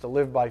means to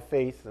live by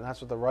faith, and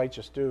that's what the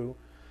righteous do.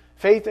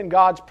 Faith in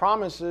God's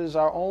promises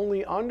are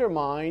only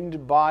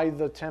undermined by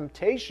the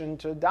temptation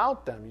to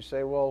doubt them. You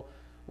say, well,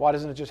 why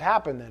doesn't it just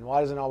happen then?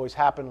 Why doesn't it always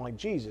happen like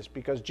Jesus?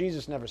 Because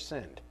Jesus never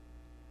sinned.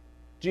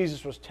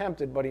 Jesus was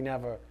tempted, but he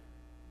never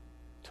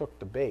took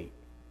the bait.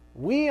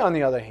 We, on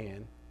the other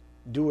hand,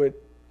 do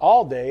it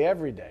all day,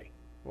 every day.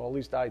 Well, at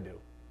least I do.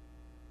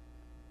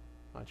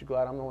 Aren't you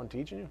glad I'm the one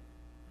teaching you?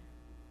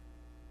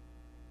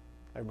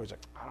 Everybody's like,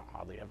 I don't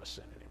hardly ever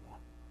sin anymore.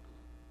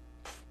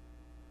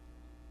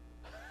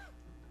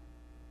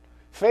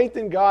 Faith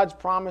in God's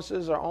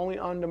promises are only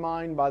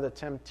undermined by the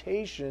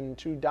temptation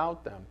to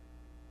doubt them.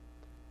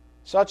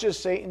 Such is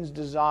Satan's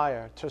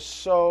desire to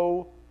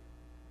sow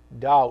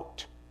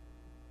doubt.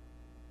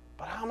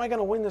 But how am I going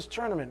to win this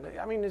tournament?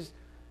 I mean,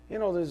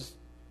 there's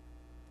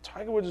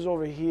Tiger Woods is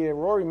over here,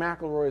 Rory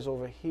McIlroy is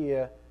over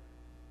here.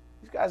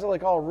 These guys are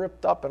like all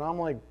ripped up, and I'm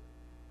like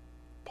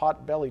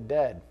pot-belly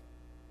dead.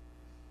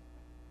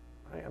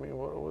 I mean,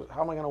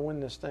 how am I going to win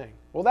this thing?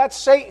 Well, that's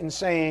Satan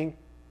saying,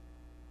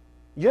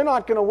 you're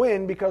not going to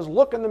win because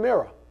look in the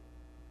mirror.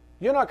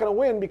 You're not going to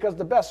win because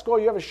the best score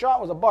you ever shot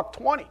was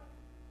 $120.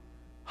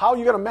 How are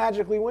you going to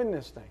magically win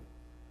this thing?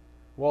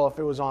 Well, if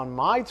it was on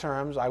my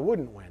terms, I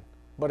wouldn't win.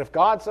 But if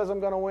God says I'm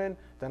going to win,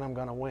 then I'm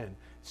going to win.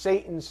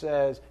 Satan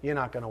says, you're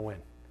not going to win.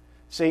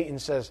 Satan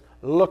says,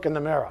 look in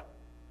the mirror.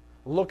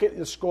 Look at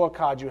the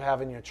scorecard you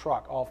have in your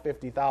truck, all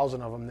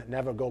 50,000 of them that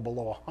never go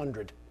below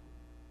 100.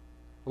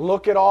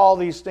 Look at all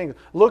these things.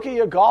 Look at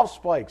your golf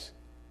spikes.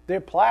 They're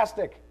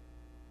plastic.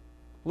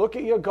 Look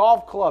at your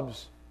golf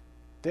clubs.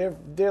 They're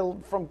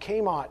from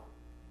Kmart.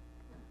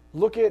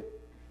 Look at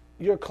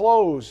your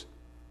clothes,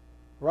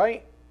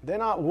 right? They're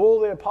not wool,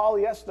 they're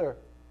polyester.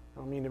 I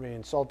don't mean to be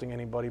insulting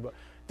anybody, but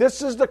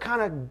this is the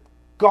kind of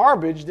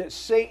garbage that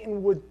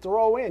Satan would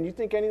throw in. You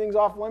think anything's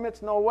off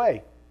limits? No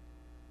way.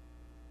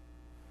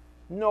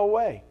 No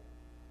way.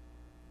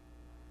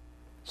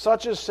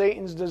 Such is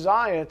Satan's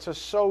desire to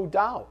sow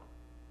doubt.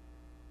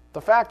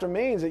 The fact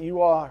remains that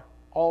you are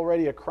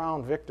already a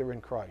crowned victor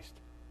in Christ.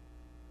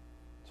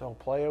 So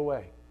play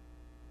away.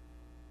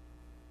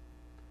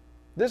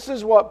 This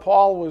is what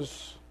Paul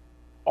was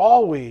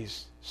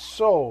always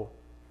so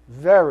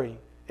very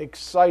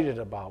excited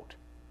about.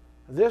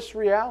 This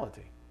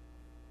reality.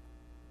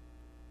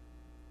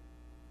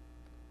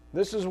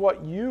 This is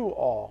what you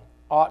all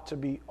ought to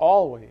be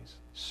always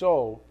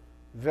so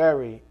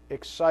very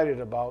excited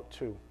about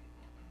too.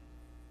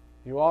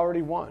 You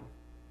already won.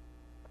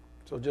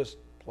 So just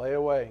play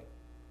away.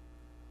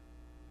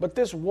 But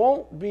this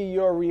won't be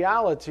your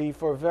reality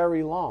for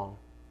very long.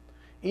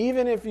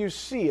 Even if you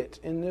see it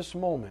in this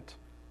moment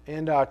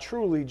and are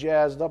truly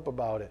jazzed up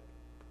about it.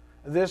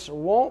 This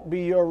won't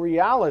be your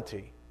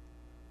reality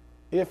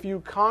if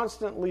you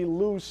constantly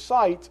lose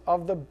sight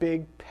of the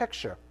big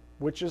picture,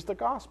 which is the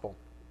gospel.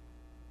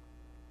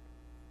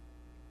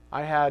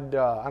 I had,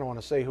 I don't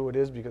want to say who it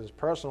is because it's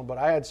personal, but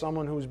I had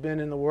someone who's been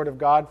in the Word of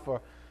God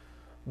for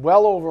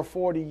well over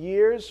 40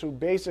 years who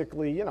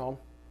basically,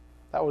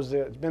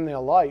 it's been their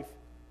life.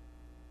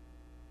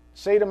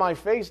 Say to my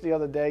face the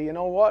other day, you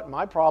know what?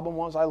 My problem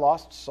was I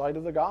lost sight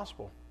of the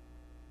gospel.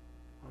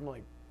 I'm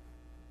like,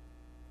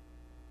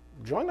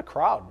 join the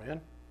crowd, man.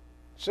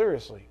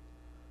 Seriously.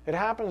 It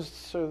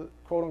happens to,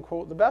 quote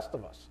unquote, the best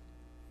of us.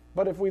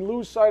 But if we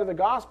lose sight of the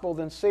gospel,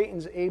 then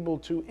Satan's able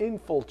to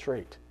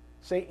infiltrate.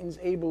 Satan's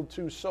able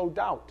to sow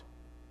doubt.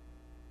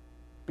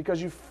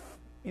 Because you're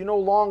no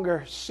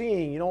longer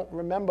seeing, you don't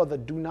remember the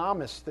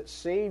dunamis that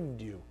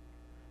saved you.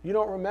 You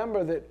don't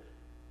remember that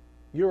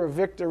you're a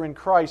victor in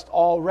Christ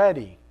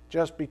already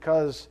just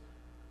because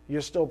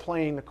you're still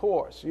playing the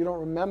course. You don't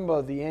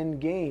remember the end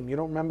game. You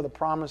don't remember the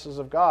promises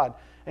of God.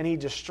 And he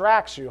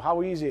distracts you.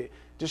 How easy it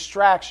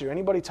distracts you.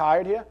 Anybody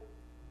tired here?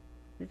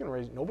 You can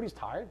raise, nobody's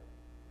tired?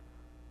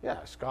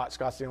 Yeah, Scott's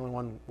the only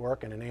one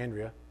working, and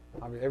Andrea.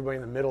 Everybody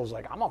in the middle is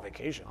like, I'm on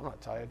vacation. I'm not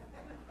tired.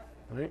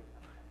 Right?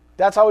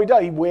 That's how he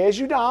does. He wears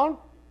you down.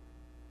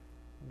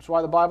 That's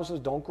why the Bible says,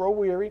 don't grow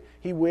weary.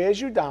 He wears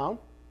you down.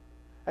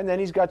 And then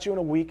he's got you in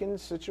a weakened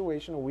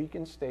situation, a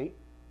weakened state,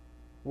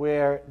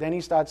 where then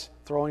he starts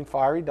throwing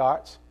fiery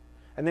darts.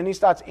 And then he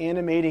starts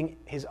animating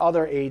his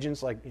other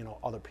agents, like,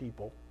 other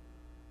people,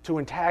 to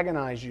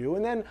antagonize you.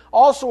 And then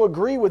also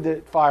agree with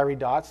the fiery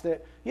darts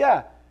that,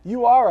 yeah,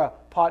 you are a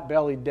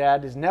pot-bellied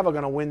dad who's never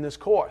going to win this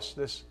course,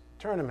 this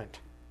tournament.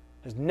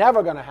 It's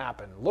never going to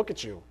happen. Look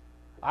at you.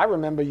 I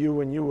remember you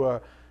when you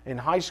were in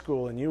high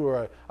school and you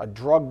were a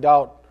drugged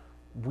out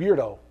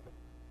weirdo,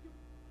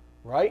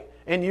 right?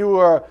 And you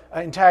were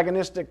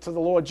antagonistic to the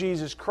Lord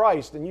Jesus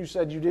Christ, and you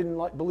said you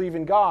didn't believe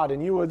in God,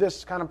 and you were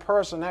this kind of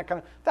person,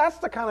 that's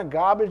the kind of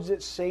garbage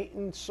that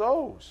Satan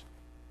sows.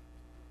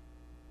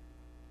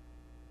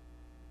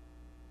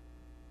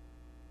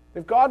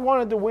 If God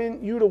wanted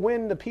you to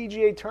win the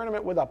PGA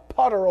tournament with a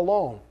putter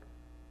alone,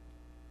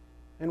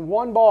 and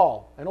one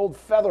ball, an old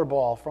feather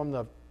ball from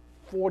the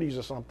 40s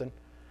or something,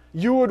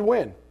 you would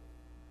win.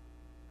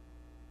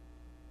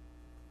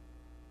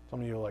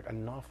 Some of you are like,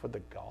 enough with the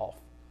golf.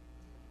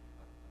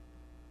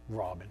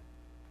 Robin,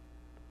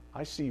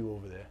 I see you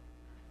over there.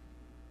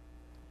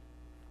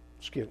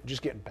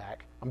 Just getting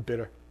back. I'm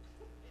bitter.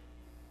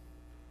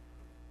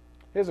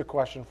 Here's a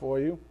question for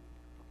you.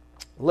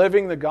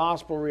 Living the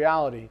gospel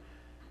reality.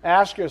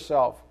 Ask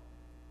yourself,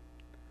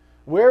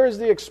 where is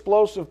the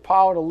explosive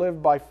power to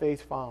live by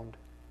faith found?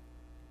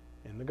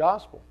 In the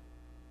gospel.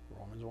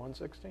 Romans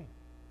 1:16.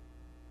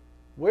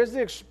 Where's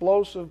the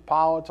explosive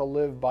power to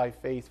live by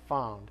faith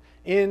found?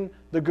 In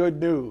the good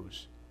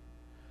news.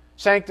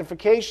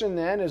 Sanctification,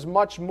 then, is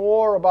much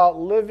more about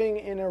living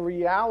in a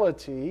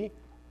reality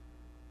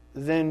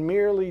than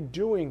merely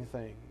doing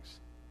things.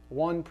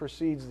 One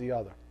precedes the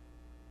other.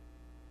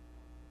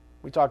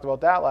 We talked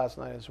about that last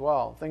night as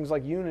well. Things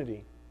like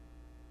unity.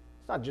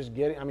 It's not just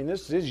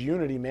this is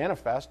unity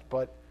manifest,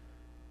 but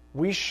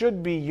we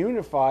should be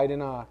unified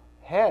in our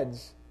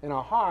heads, in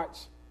our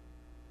hearts,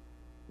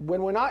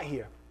 when we're not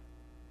here.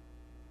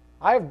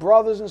 I have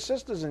brothers and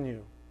sisters in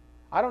you.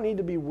 I don't need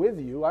to be with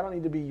you. I don't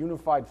need to be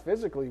unified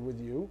physically with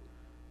you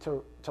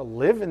to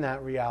live in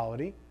that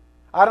reality.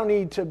 I don't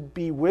need to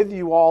be with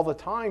you all the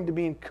time to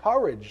be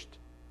encouraged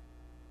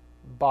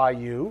by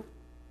you,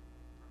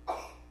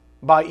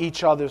 by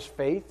each other's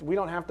faith. We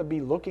don't have to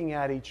be looking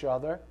at each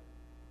other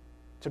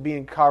to be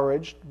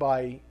encouraged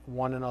by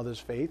one another's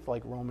faith,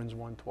 like Romans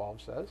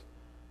 1:12 says.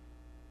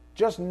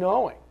 Just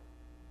knowing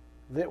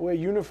that we're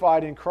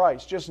unified in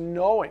Christ, just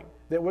knowing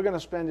that we're going to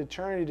spend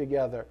eternity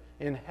together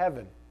in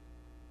heaven.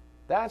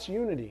 That's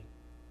unity.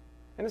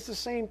 And it's the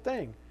same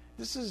thing.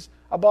 This is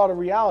about a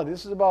reality.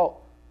 This is about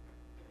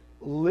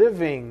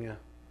living,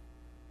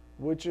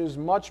 which is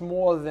much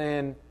more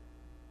than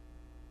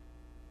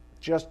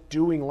just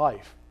doing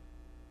life.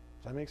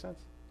 Does that make sense?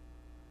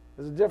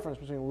 There's a difference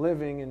between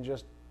living and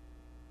just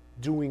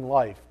doing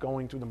life,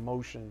 going through the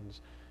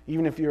motions.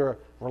 Even if you're a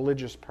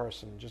religious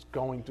person, just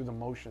going through the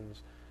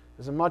motions.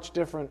 There's a much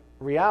different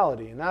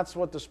reality, and that's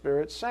what the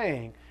Spirit's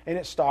saying. And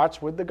it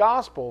starts with the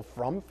gospel,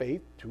 from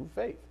faith to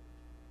faith.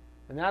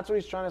 And that's what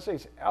he's trying to say.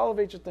 He's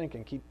elevate your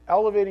thinking. Keep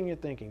elevating your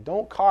thinking.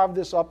 Don't carve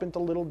this up into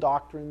little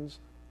doctrines.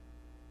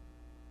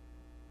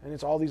 And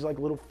it's all these like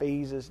little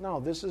phases. No,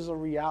 this is a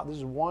reality. This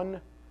is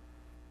one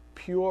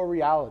pure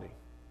reality.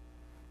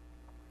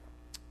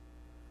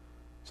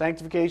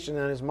 Sanctification,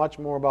 then, is much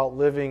more about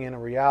living in a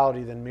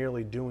reality than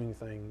merely doing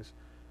things.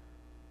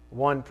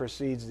 One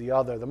precedes the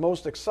other. The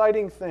most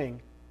exciting thing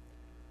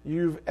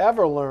you've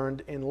ever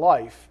learned in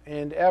life,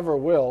 and ever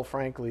will,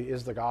 frankly,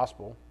 is the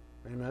gospel.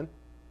 Amen?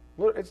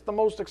 It's the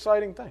most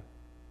exciting thing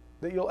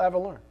that you'll ever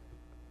learn.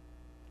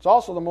 It's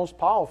also the most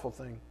powerful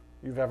thing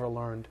you've ever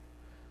learned.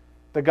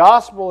 The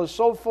gospel is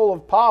so full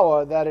of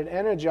power that it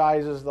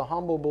energizes the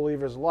humble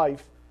believer's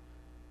life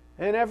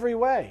in every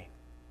way.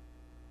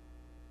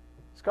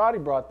 Scotty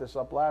brought this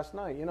up last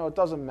night. You know, it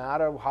doesn't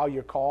matter how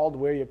you're called,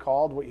 where you're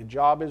called, what your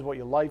job is, what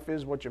your life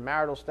is, what your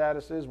marital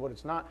status is, what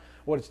it's not,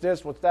 what it's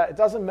this, what's that. It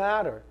doesn't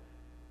matter.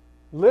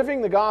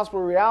 Living the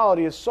gospel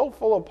reality is so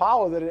full of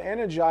power that it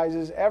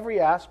energizes every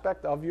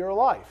aspect of your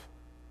life.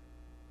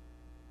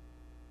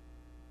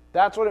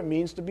 That's what it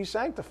means to be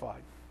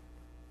sanctified.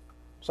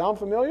 Sound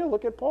familiar?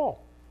 Look at Paul.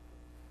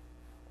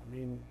 I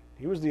mean,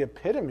 he was the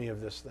epitome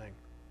of this thing.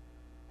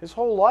 His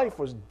whole life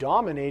was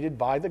dominated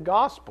by the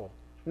gospel.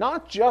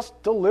 Not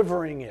just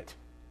delivering it,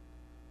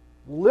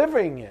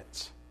 living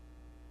it,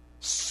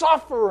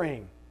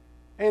 suffering,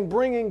 and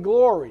bringing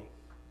glory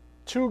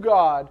to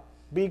God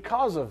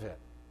because of it.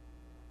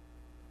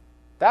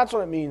 That's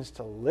what it means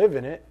to live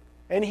in it.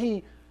 And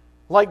he,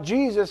 like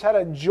Jesus, had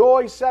a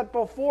joy set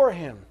before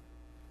him.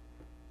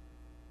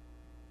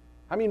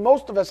 I mean,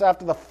 most of us,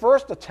 after the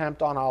first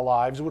attempt on our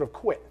lives, would have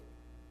quit.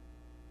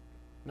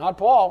 Not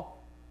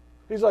Paul.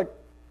 He's like,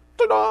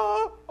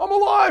 ta-da, I'm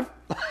alive.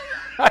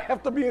 I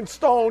have to be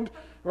stoned,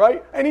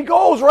 right? And he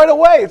goes right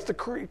away. It's the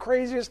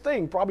craziest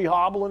thing. Probably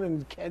hobbling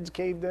and heads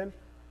caved in.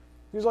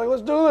 He's like,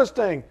 let's do this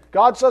thing.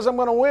 God says I'm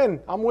going to win.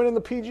 I'm winning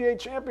the PGA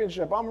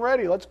championship. I'm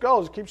ready. Let's go.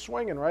 Let's keep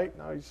swinging, right?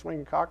 Now he's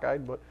swinging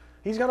cockeyed, but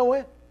he's going to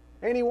win.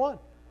 And he won.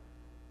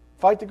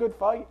 Fight the good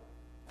fight.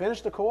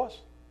 Finish the course.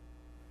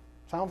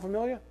 Sound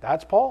familiar?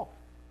 That's Paul.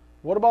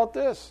 What about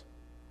this?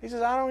 He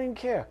says, I don't even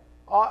care.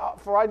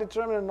 For I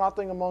determine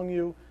nothing among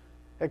you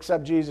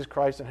except Jesus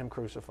Christ and him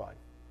crucified.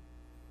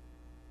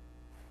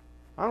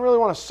 I don't really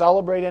want to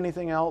celebrate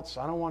anything else.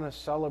 I don't want to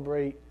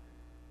celebrate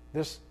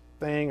this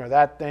thing or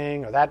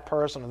that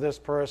person or this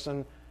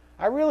person.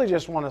 I really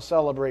just want to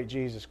celebrate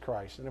Jesus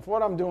Christ. And if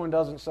what I'm doing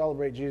doesn't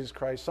celebrate Jesus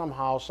Christ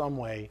somehow, some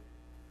way,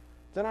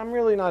 then I'm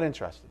really not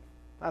interested.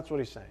 That's what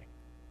he's saying.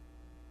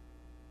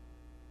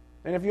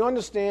 And if you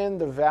understand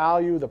the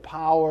value, the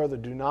power, the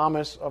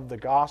dunamis of the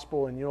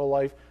gospel in your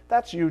life,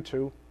 that's you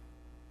too.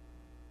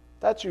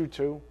 That's you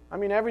too. I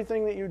mean,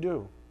 everything that you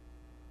do.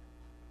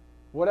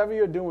 Whatever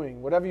you're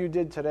doing, whatever you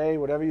did today,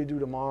 whatever you do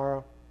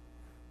tomorrow,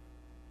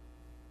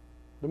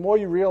 the more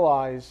you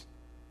realize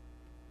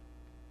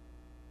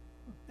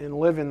and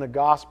live in the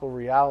gospel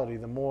reality,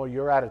 the more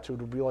your attitude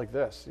will be like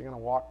this. You're going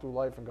to walk through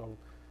life and go,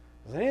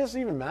 does any of this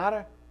even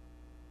matter?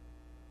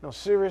 No,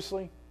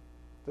 seriously?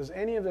 Does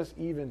any of this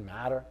even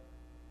matter?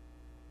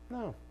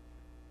 No.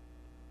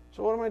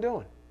 So what am I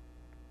doing?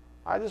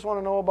 I just want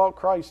to know about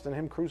Christ and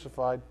Him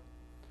crucified.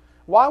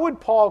 Why would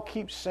Paul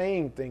keep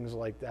saying things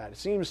like that? It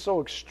seems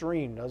so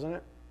extreme, doesn't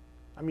it?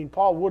 I mean,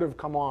 Paul would have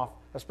come off,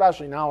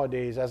 especially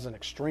nowadays, as an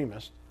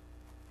extremist.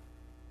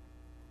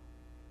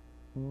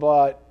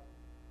 But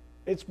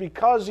it's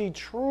because he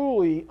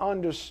truly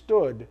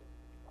understood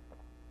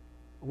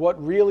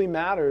what really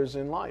matters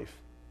in life.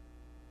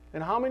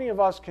 And how many of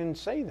us can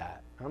say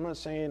that? I'm not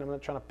trying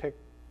to pick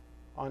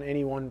on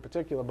anyone in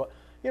particular, but,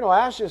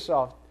 ask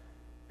yourself,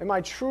 am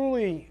I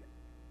truly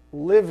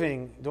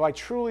living, do I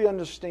truly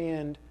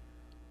understand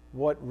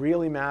what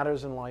really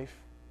matters in life?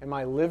 Am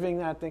I living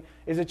that thing?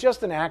 Is it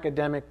just an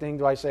academic thing?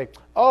 Do I say,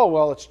 oh,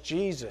 well, it's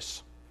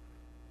Jesus.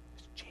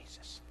 It's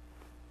Jesus.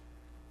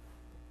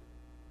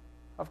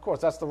 Of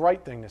course, that's the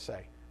right thing to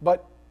say.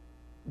 But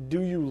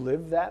do you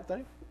live that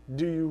thing?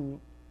 Do you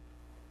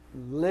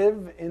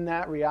live in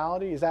that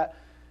reality? Does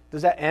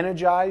that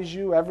energize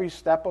you every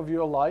step of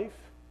your life?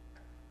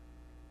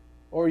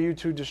 Or are you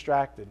too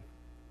distracted?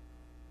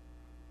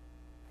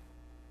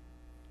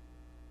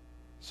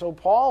 So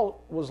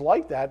Paul was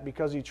like that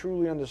because he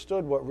truly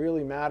understood what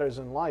really matters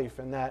in life,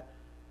 and that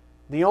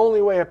the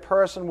only way a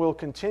person will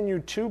continue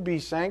to be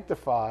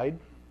sanctified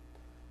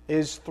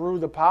is through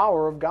the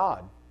power of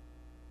God.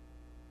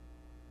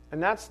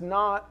 And that's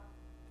not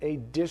a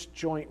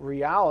disjoint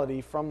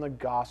reality from the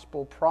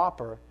gospel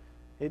proper.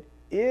 It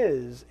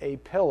is a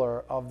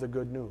pillar of the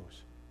good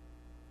news.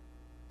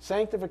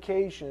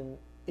 Sanctification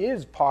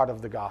is part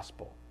of the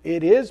gospel.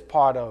 It is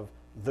part of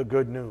the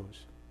good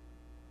news.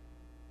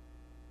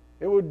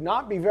 It would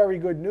not be very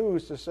good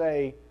news to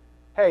say,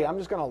 hey, I'm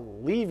just going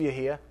to leave you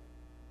here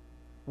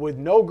with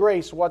no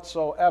grace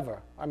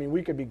whatsoever. I mean,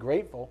 we could be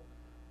grateful,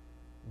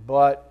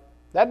 but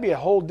that'd be a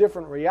whole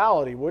different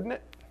reality, wouldn't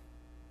it?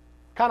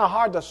 Kind of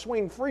hard to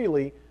swing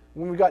freely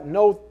when we've got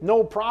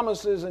no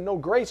promises and no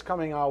grace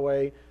coming our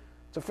way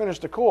to finish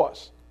the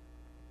course.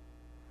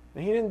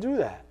 And he didn't do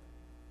that.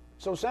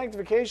 So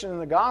sanctification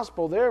and the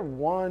gospel, they're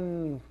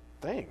one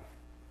thing.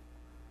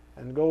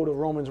 And go to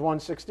Romans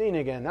 1:16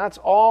 again. That's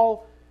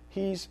all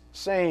he's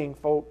saying,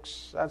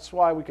 folks. That's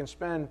why we can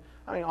spend,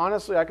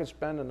 honestly, I could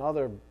spend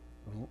another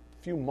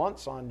few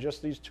months on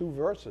just these two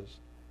verses.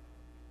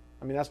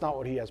 That's not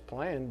what he has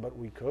planned, but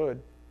we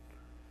could.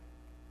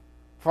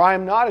 For I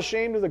am not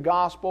ashamed of the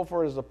gospel,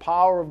 for it is the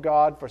power of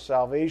God for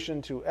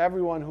salvation to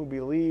everyone who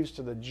believes,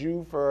 to the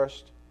Jew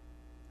first,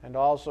 and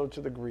also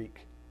to the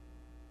Greek.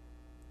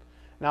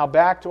 Now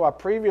back to our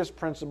previous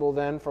principle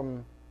then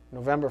from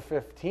November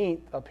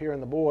 15th up here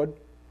on the board,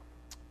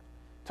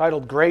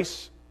 titled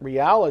Grace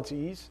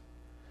Realities.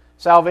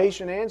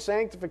 Salvation and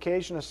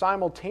sanctification are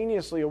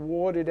simultaneously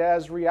awarded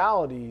as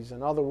realities.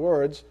 In other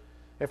words,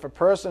 if a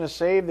person is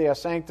saved, they are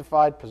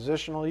sanctified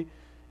positionally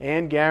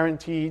and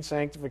guaranteed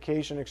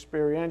sanctification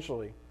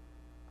experientially.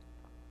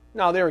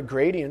 Now, there are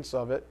gradients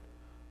of it,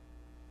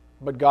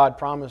 but God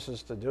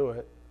promises to do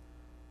it.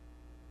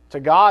 To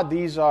God,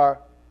 these are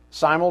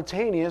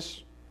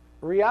simultaneous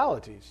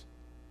realities.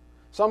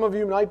 Some of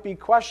you might be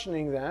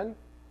questioning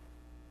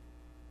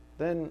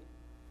then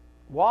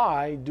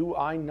why do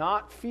I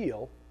not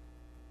feel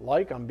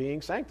like I'm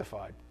being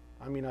sanctified?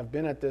 I've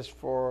been at this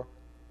for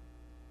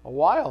a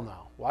while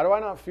now. Why do I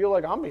not feel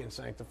like I'm being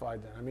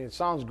sanctified then? It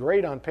sounds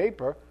great on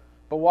paper,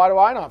 but why do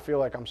I not feel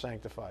like I'm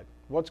sanctified?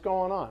 What's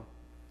going on?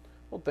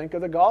 Well, think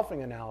of the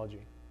golfing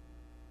analogy.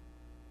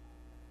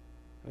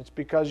 It's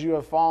because you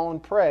have fallen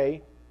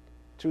prey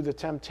to the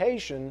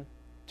temptation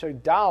to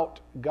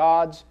doubt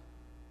God's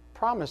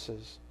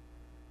promises.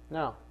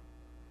 Now,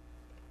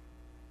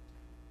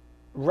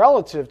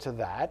 relative to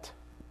that,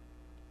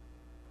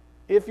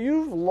 if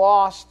you've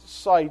lost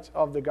sight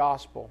of the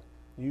gospel,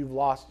 you've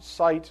lost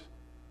sight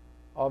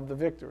of the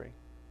victory.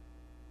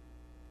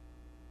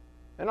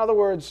 In other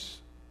words,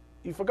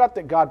 you forgot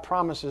that God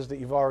promises that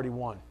you've already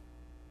won.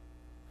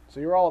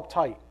 So you're all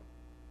uptight.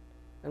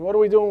 And what do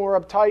we do when we're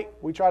uptight?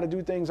 We try to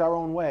do things our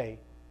own way.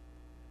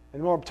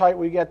 And the more uptight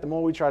we get, the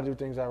more we try to do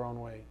things our own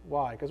way.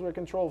 Why? Because we're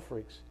control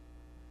freaks.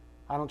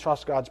 I don't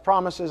trust God's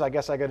promises. I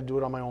guess I got to do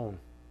it on my own.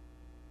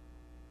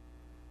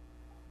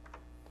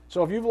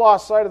 So if you've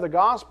lost sight of the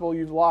gospel,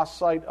 you've lost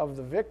sight of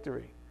the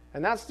victory.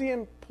 And that's the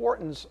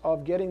importance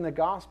of getting the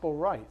gospel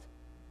right.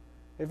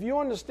 If you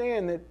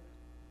understand that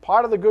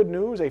part of the good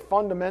news, a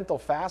fundamental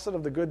facet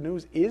of the good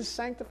news, is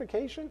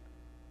sanctification,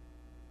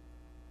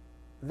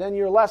 then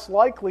you're less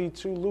likely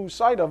to lose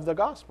sight of the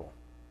gospel.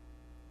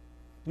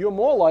 You're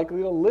more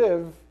likely to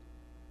live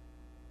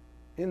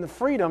in the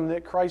freedom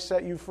that Christ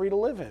set you free to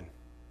live in.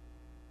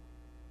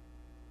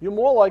 you're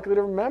more likely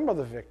to remember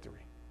the victory.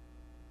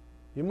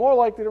 You're more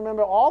likely to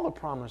remember all the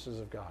promises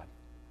of God.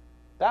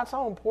 That's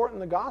how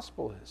important the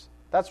gospel is.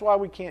 That's why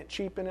we can't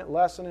cheapen it,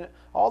 lessen it.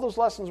 All those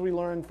lessons we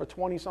learned for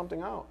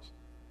 20-something hours.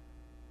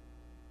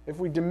 If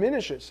we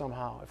diminish it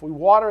somehow, if we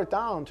water it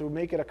down to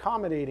make it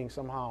accommodating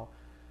somehow,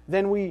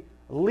 then we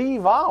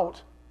leave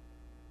out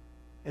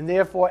and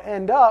therefore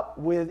end up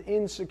with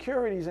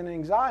insecurities and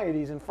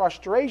anxieties and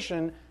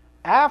frustration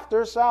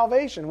after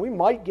salvation. We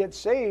might get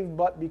saved,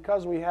 but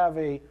because we have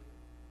a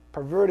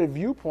perverted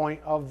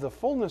viewpoint of the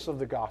fullness of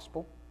the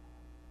gospel,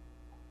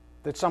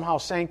 that somehow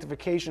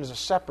sanctification is a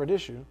separate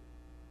issue,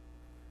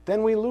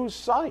 then we lose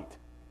sight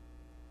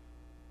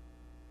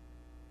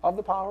of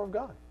the power of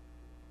God.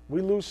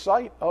 We lose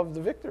sight of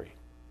the victory.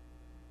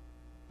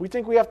 We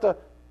think we have to,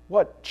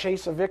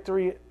 chase a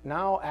victory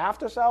now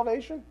after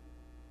salvation?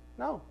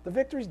 No, the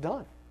victory's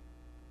done.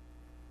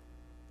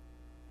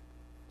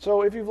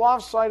 So if you've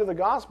lost sight of the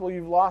gospel,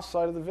 you've lost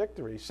sight of the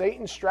victory.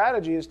 Satan's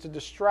strategy is to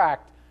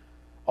distract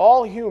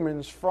all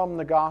humans from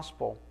the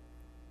gospel,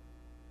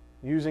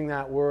 using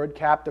that word,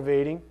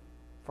 captivating,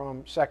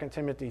 from 2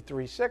 Timothy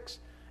 3:6,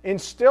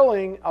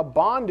 instilling a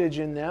bondage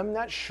in them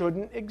that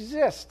shouldn't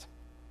exist.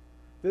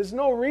 There's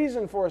no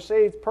reason for a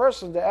saved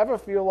person to ever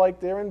feel like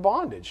they're in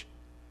bondage.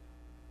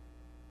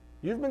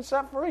 You've been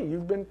set free.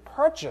 You've been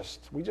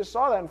purchased. We just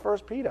saw that in 1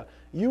 Peter.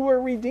 You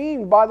were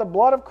redeemed by the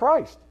blood of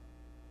Christ.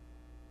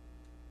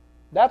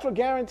 That's what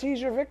guarantees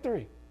your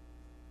victory.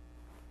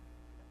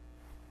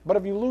 But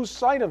if you lose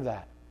sight of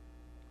that,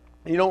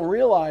 and you don't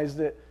realize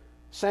that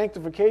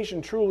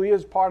sanctification truly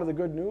is part of the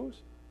good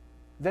news,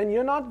 then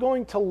you're not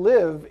going to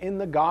live in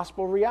the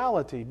gospel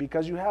reality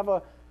because you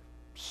have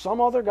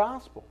some other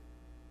gospel.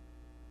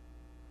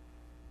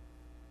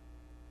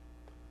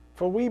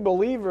 For we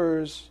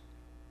believers,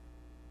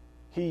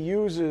 he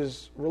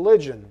uses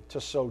religion to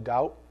sow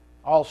doubt,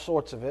 all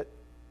sorts of it.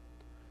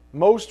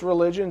 Most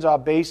religions are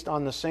based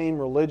on the same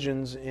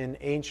religions in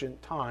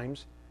ancient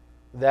times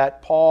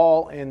that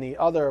Paul and the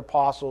other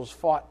apostles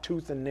fought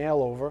tooth and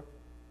nail over.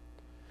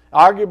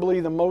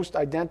 Arguably the most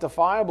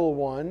identifiable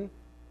one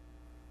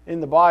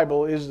in the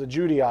Bible is the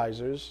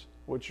Judaizers,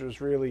 which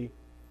was really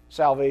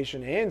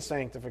salvation and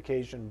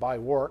sanctification by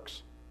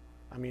works.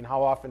 I mean,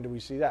 how often do we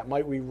see that?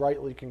 Might we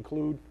rightly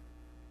conclude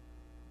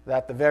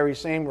that the very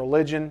same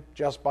religion,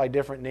 just by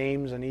different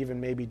names and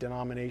even maybe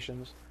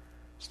denominations,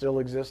 still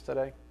exists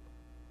today?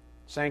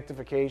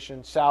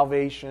 Sanctification,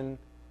 salvation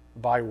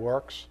by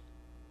works.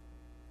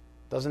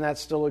 Doesn't that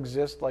still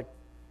exist like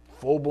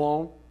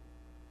full-blown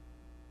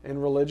in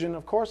religion?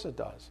 Of course it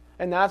does.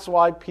 And that's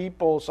why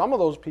some of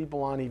those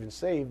people aren't even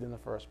saved in the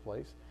first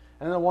place.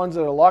 And the ones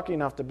that are lucky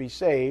enough to be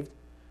saved,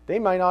 they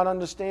might not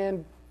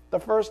understand the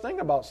first thing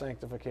about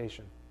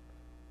sanctification.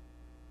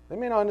 They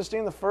may not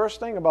understand the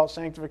first thing about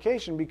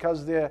sanctification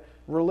because their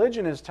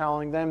religion is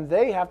telling them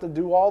they have to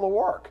do all the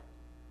work.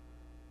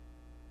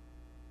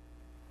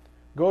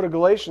 Go to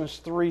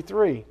Galatians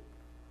 3:3.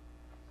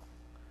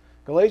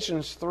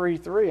 Galatians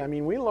 3:3. I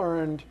mean, we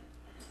learned,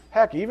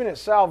 heck, even at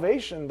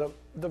salvation,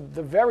 the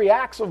very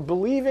acts of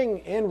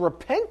believing and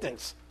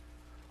repentance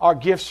are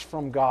gifts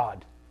from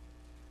God.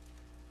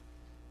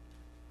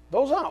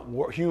 Those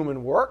aren't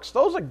human works.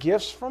 Those are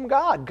gifts from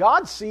God.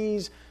 God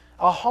sees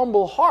a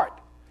humble heart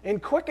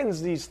and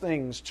quickens these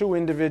things to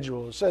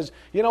individuals. Says,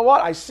 you know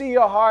what? I see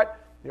your heart.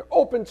 You're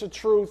open to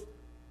truth.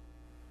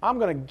 I'm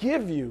going to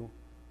give you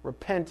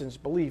repentance,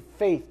 belief,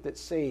 faith that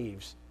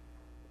saves.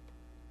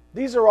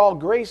 These are all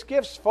grace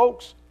gifts,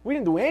 folks. We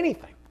didn't do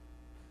anything.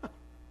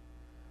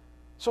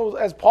 So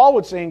as Paul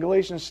would say in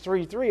Galatians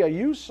 3:3, are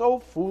you so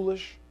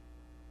foolish?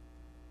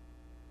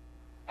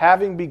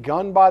 Having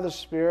begun by the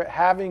Spirit,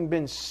 having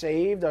been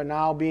saved, are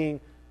now being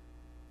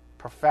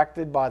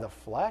perfected by the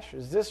flesh?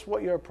 Is this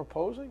what you're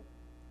proposing?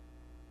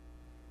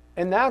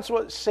 And that's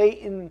what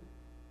Satan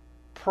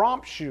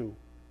prompts you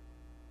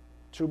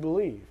to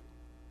believe,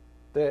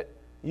 that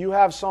you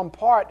have some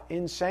part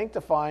in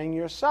sanctifying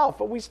yourself.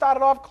 But we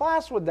started off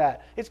class with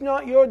that. It's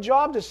not your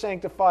job to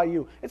sanctify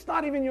you. It's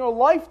not even your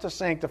life to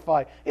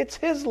sanctify. It's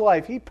His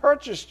life. He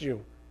purchased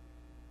you.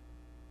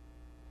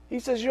 He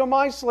says, you're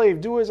my slave.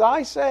 Do as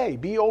I say.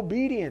 Be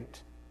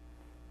obedient.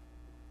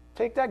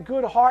 Take that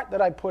good heart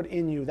that I put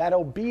in you, that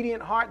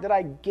obedient heart that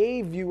I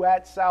gave you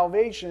at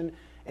salvation,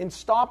 and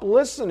stop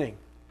listening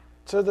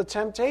to the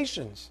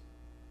temptations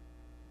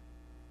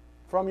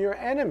from your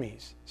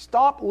enemies.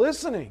 Stop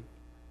listening.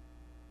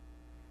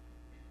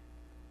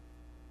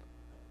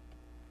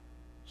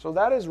 So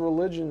that is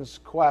religion's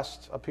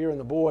quest up here on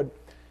the board.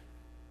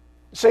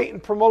 Satan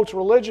promotes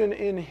religion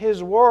in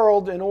his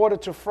world in order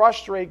to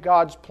frustrate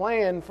God's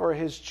plan for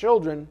His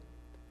children,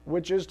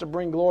 which is to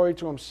bring glory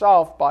to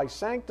Himself by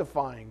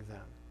sanctifying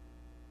them.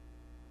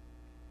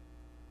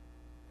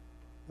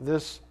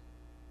 This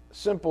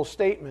simple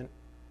statement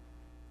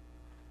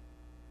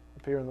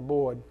up here on the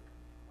board,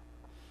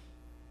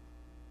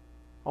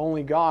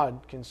 only God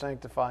can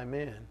sanctify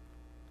man.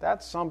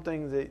 That's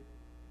something that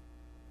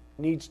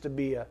needs to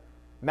be a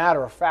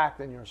matter of fact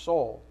in your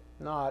soul,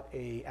 not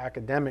an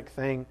academic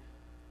thing,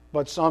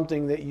 but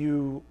something that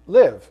you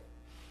live.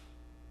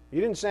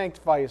 You didn't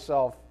sanctify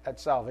yourself at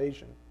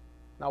salvation.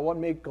 Now, what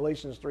makes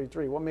Galatians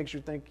 3:3? What makes you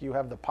think you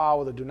have the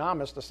power, the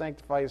dunamis, to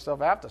sanctify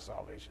yourself after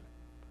salvation?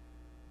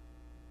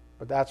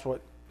 But that's what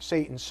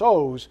Satan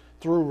sows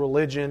through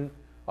religion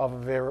of a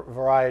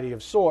variety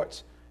of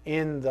sorts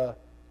in the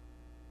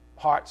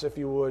hearts, if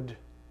you would,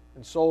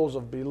 and souls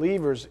of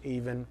believers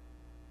even.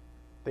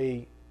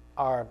 They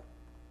are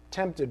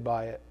tempted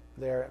by it.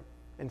 They're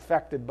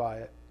infected by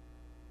it.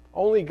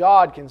 Only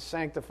God can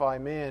sanctify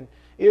man.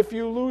 If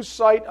you lose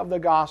sight of the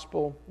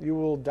gospel, you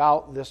will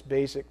doubt this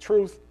basic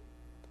truth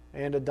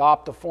and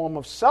adopt a form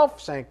of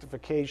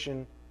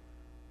self-sanctification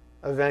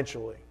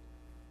eventually.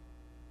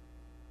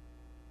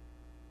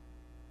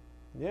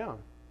 Yeah.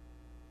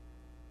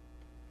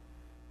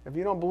 If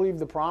you don't believe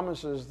the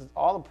promises,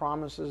 all the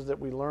promises that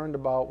we learned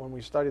about when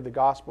we studied the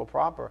gospel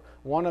proper,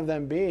 one of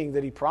them being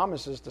that he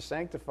promises to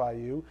sanctify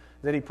you,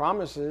 that he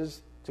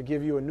promises to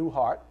give you a new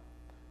heart,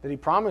 that he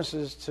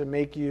promises to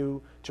make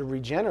you, to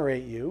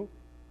regenerate you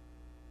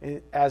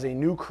as a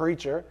new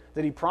creature,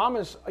 that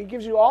he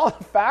gives you all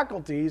the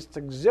faculties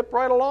to zip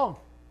right along.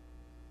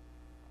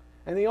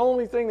 And the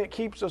only thing that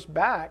keeps us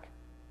back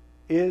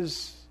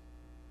is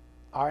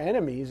our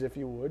enemies, if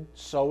you would,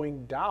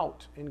 sowing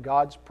doubt in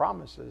God's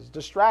promises,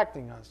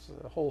 distracting us,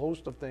 a whole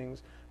host of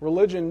things,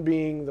 religion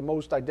being the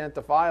most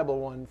identifiable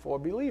one for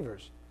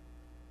believers,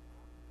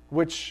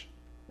 which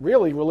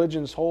really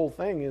religion's whole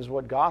thing is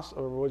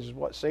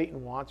what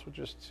Satan wants, which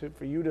is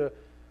for you to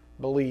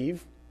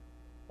believe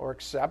or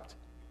accept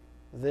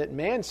that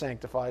man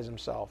sanctifies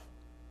himself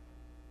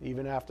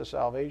even after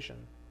salvation.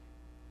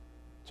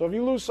 So if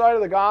you lose sight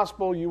of the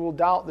gospel, you will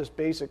doubt this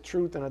basic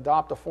truth and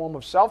adopt a form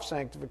of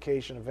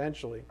self-sanctification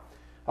eventually.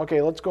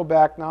 Okay, let's go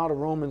back now to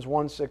Romans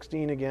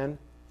 1:16 again.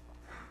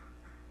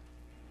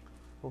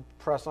 We'll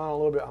press on a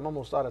little bit. I'm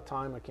almost out of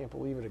time. I can't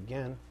believe it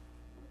again.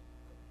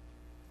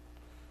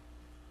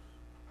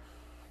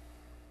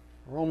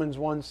 Romans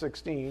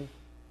 1:16.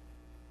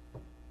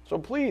 So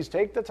please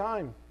take the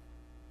time.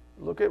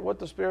 Look at what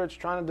the Spirit's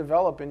trying to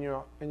develop in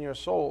your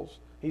souls.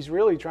 He's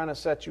really trying to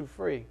set you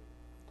free.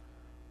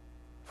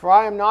 For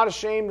I am not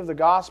ashamed of the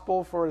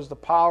gospel, for it is the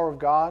power of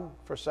God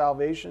for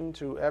salvation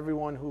to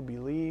everyone who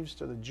believes,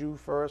 to the Jew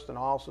first and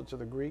also to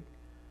the Greek.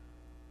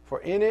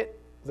 For in it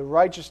the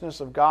righteousness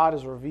of God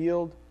is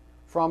revealed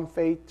from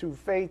faith to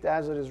faith,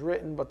 as it is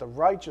written, but the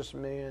righteous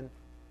man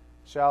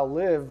shall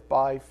live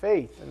by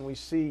faith. And we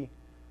see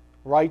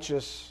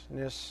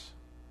righteousness,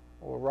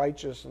 or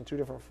righteous in two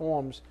different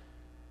forms,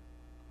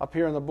 up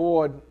here on the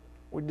board.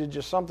 We did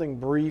just something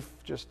brief,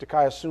 just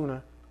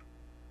dikaiosuna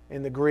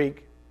in the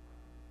Greek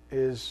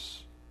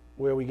is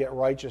where we get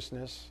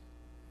righteousness.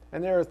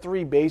 And there are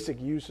three basic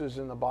uses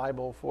in the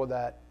Bible for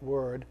that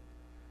word.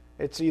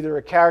 It's either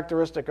a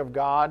characteristic of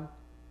God.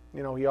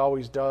 He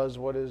always does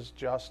what is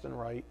just and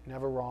right,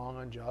 never wrong,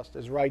 unjust.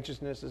 His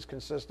righteousness is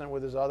consistent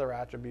with his other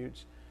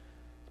attributes.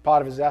 It's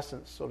part of his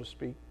essence, so to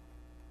speak.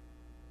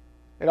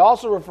 It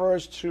also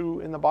refers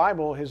to, in the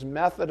Bible, his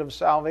method of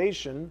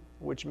salvation,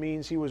 which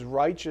means he was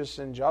righteous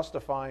in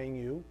justifying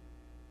you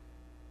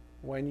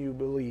when you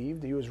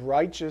believed. He was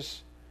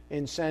righteous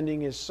in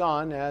sending his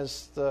Son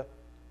as the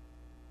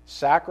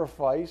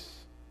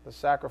sacrifice, the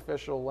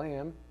sacrificial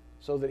lamb,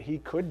 so that he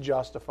could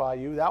justify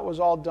you. That was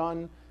all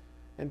done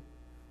in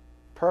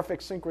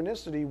perfect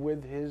synchronicity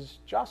with his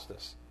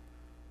justice.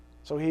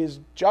 So he is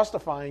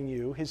justifying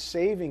you, his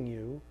saving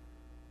you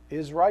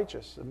is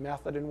righteous. The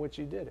method in which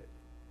he did it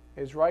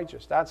is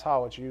righteous. That's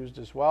how it's used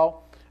as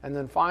well. And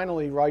then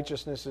finally,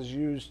 righteousness is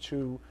used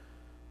to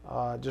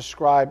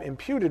describe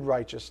imputed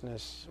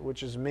righteousness,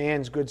 which is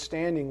man's good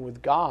standing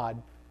with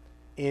God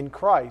in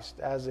Christ.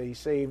 As a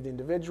saved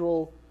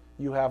individual,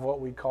 you have what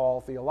we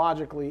call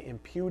theologically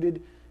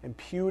imputed.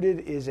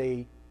 Imputed is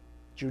a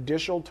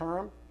judicial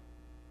term.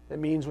 That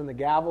means when the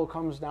gavel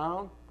comes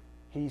down,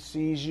 he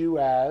sees you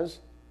as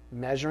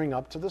measuring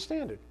up to the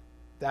standard.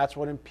 That's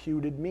what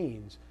imputed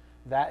means.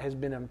 That has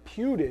been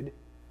imputed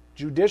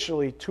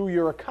judicially to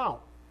your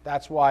account.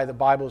 That's why the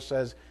Bible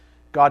says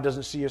God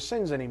doesn't see your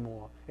sins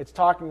anymore. It's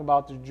talking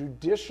about the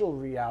judicial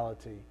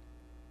reality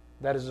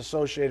that is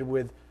associated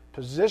with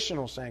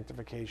positional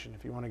sanctification,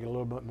 if you want to get a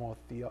little bit more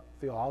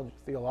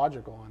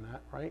theological on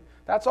that, right?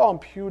 That's all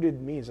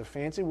imputed means, a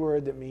fancy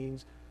word that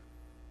means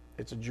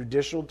it's a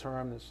judicial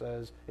term that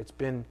says it's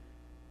been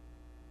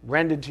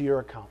rendered to your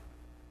account.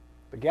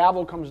 The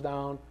gavel comes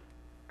down,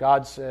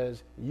 God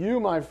says, you,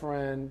 my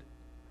friend,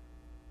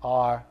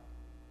 are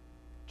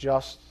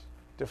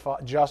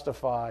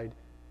justified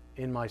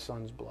in my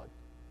Son's blood.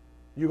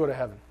 You go to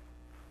heaven.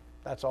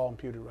 That's all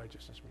imputed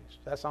righteousness means.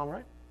 Does that sound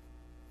right?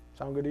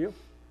 Sound good to you?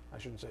 I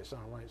shouldn't say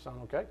sound right.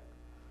 Sound okay?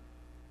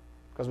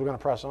 Because we're going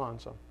to press on,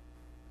 so.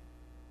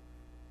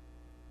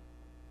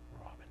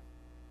 Robin.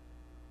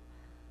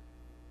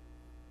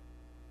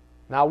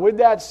 Now, with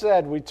that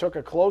said, we took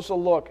a closer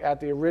look at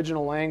the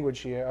original language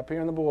here, up here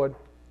on the board.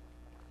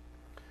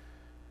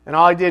 And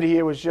all I did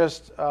here was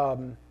just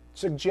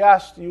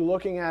suggest you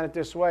looking at it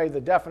this way. The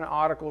definite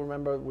article,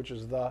 remember, which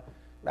is the,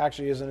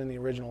 actually isn't in the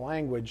original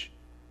language.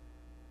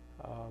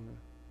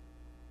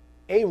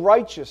 A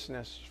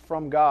righteousness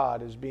from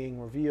God is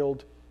being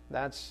revealed.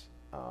 That's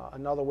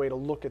another way to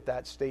look at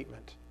that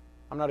statement.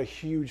 I'm not a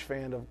huge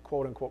fan of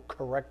quote-unquote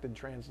corrected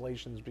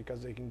translations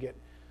because they can get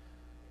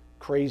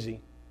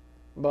crazy.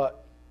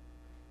 But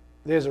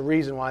there's a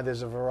reason why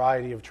there's a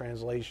variety of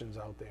translations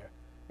out there.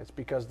 It's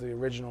because the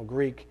original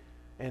Greek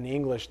and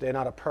English, they're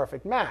not a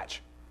perfect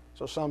match.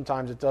 So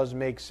sometimes it does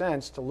make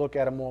sense to look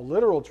at a more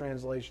literal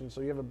translation so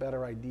you have a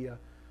better idea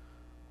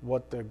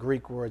what the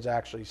Greek words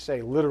actually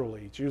say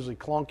literally. It's usually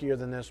clunkier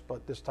than this,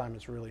 but this time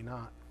it's really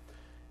not.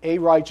 A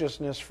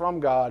righteousness from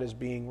God is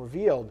being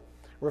revealed.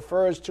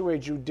 Refers to a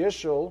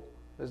judicial,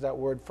 there's that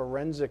word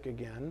forensic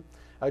again,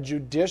 a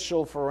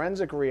judicial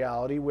forensic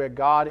reality where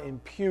God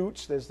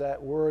imputes, there's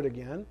that word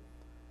again,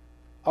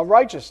 a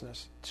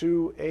righteousness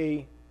to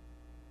a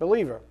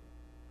believer.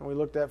 And we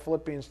looked at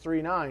Philippians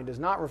 3:9, does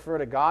not refer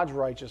to God's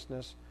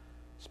righteousness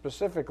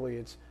specifically.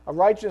 It's a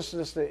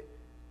righteousness that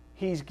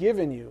He's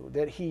given you,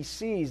 that He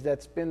sees,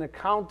 that's been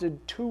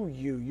accounted to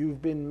you.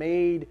 You've been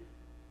made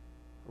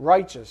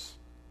righteous.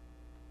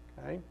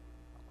 Okay?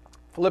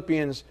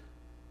 Philippians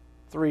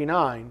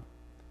 3:9,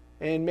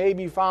 and may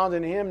be found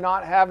in Him,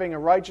 not having a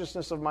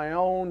righteousness of my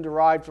own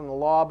derived from the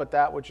law, but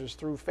that which is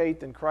through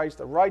faith in Christ,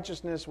 a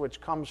righteousness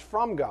which comes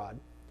from God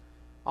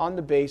on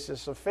the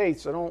basis of faith.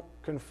 So don't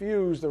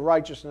confuse the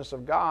righteousness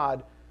of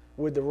God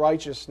with the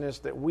righteousness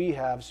that we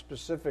have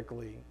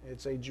specifically.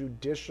 It's a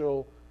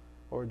judicial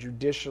or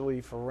judicially,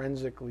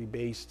 forensically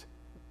based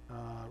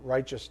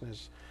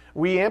righteousness.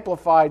 We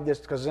amplified this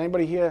because is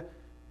anybody here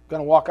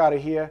going to walk out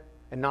of here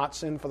and not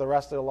sin for the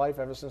rest of their life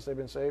ever since they've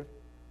been saved?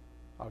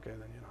 Okay,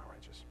 then you're not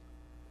righteous.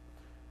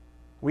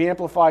 We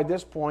amplified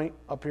this point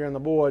up here on the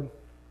board.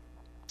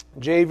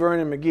 J.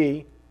 Vernon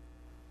McGee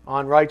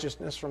on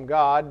righteousness from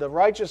God. The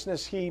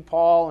righteousness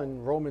Paul,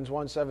 in Romans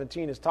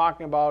 1:17 is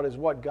talking about is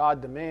what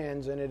God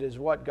demands, and it is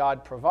what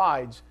God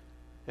provides.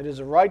 It is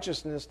a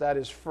righteousness that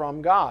is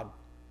from God.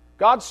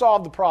 God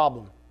solved the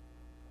problem.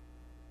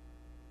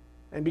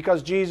 And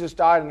because Jesus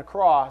died on the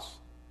cross,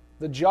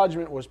 the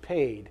judgment was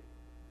paid.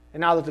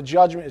 And now that the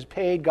judgment is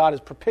paid, God is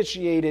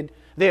propitiated.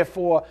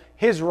 Therefore,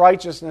 His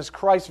righteousness,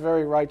 Christ's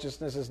very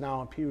righteousness, is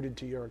now imputed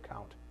to your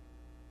account.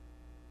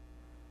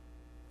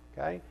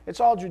 Okay?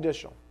 It's all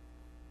judicial.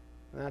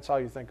 And that's how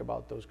you think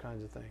about those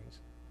kinds of things.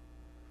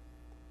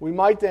 We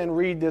might then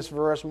read this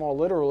verse more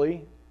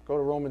literally. Go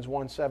to Romans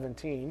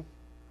 1:17.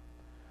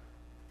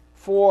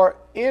 For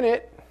in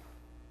it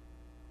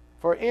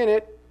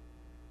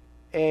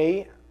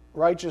a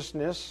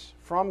righteousness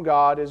from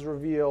God is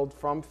revealed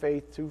from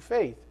faith to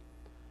faith.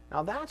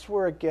 Now that's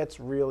where it gets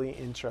really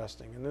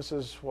interesting. And this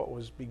is what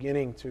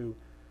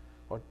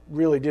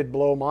really did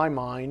blow my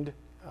mind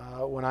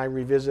when I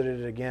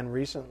revisited it again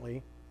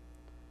recently.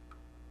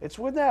 It's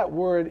with that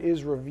word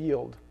is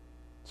revealed.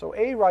 So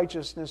a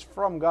righteousness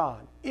from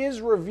God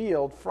is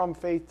revealed from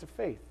faith to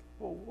faith.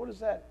 Well, what is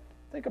that?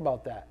 Think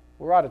about that.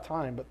 We're out of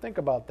time, but think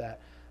about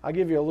that. I'll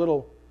give you a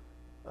little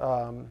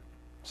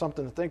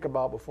something to think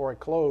about before I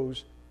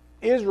close.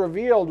 Is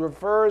revealed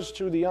refers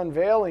to the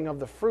unveiling of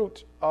the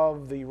fruit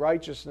of the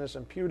righteousness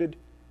imputed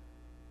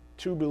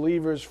to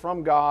believers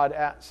from God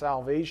at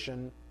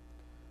salvation.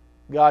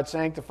 God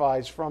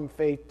sanctifies from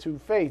faith to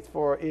faith,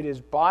 for it is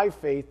by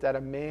faith that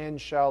a man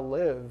shall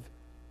live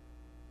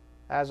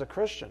as a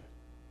Christian.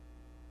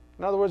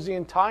 In other words, the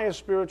entire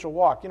spiritual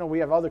walk. We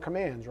have other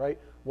commands, right?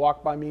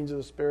 Walk by means of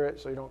the Spirit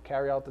so you don't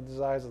carry out the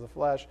desires of the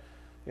flesh.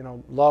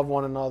 Love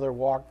one another,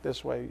 walk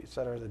this way,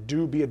 etc.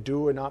 Be a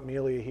doer, not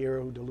merely a hearer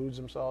who deludes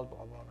themselves,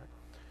 blah, blah, right?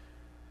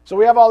 So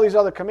we have all these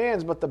other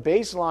commands, but the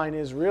baseline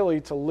is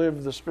really to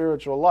live the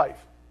spiritual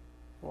life.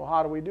 Well,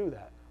 how do we do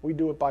that? We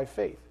do it by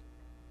faith.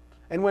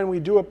 And when we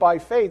do it by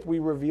faith, we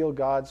reveal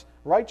God's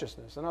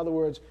righteousness. In other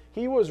words,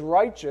 He was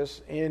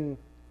righteous in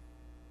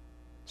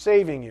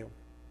saving you.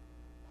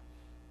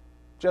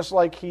 Just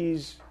like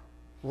He's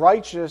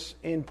righteous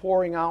in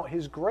pouring out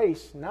His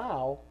grace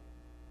now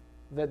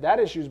that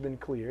issue's been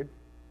cleared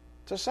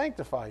to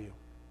sanctify you.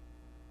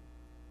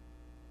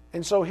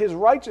 And so His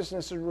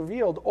righteousness is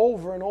revealed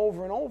over and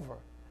over and over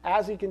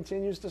as He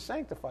continues to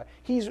sanctify.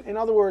 In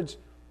other words,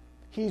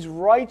 He's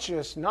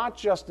righteous not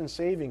just in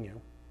saving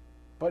you,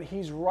 but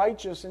He's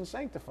righteous in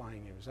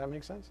sanctifying you. Does that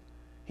make sense?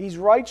 He's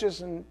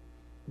righteous in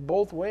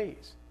both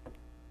ways.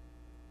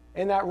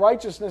 And that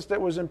righteousness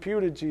that was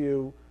imputed to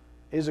you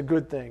is a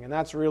good thing. And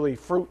that's really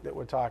fruit that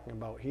we're talking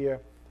about here.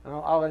 And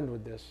I'll end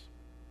with this.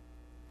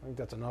 I think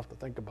that's enough to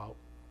think about.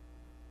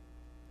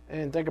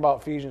 And think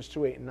about Ephesians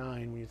 2:8 and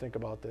 9 when you think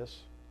about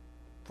this.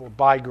 For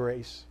by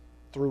grace,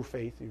 through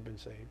faith, you've been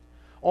saved.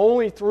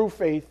 Only through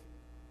faith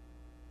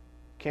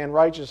can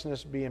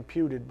righteousness be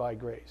imputed by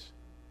grace.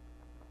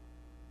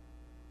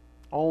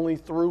 Only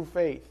through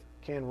faith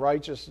can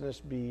righteousness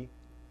be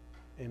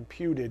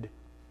imputed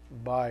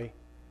by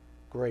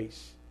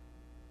grace.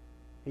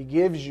 He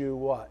gives you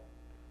what?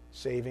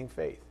 Saving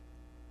faith.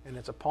 And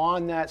it's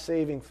upon that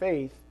saving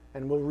faith,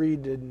 and we'll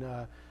read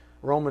in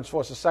Romans 4.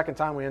 It's the second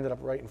time we ended up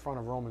right in front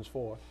of Romans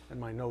 4 in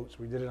my notes.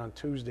 We did it on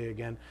Tuesday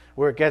again,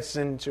 where it gets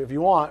into, if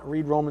you want,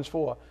 read Romans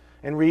 4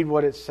 and read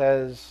what it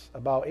says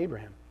about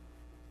Abraham.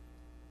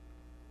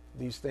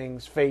 these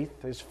things,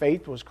 his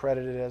faith was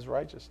credited as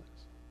righteousness.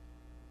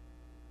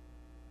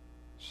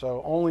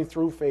 So only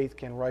through faith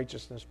can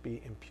righteousness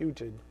be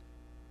imputed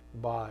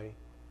by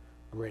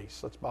grace.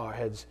 Let's bow our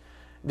heads.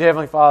 Dear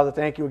Heavenly Father,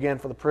 thank you again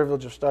for the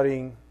privilege of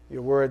studying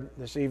your word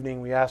this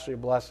evening. We ask for your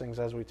blessings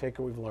as we take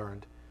what we've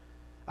learned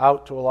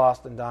out to a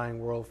lost and dying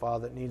world,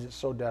 Father, that needs it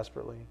so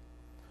desperately.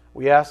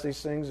 We ask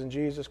these things in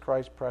Jesus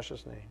Christ's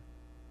precious name.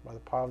 By the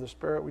power of the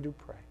Spirit we do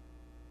pray.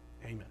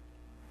 Amen.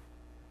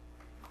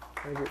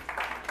 Thank you.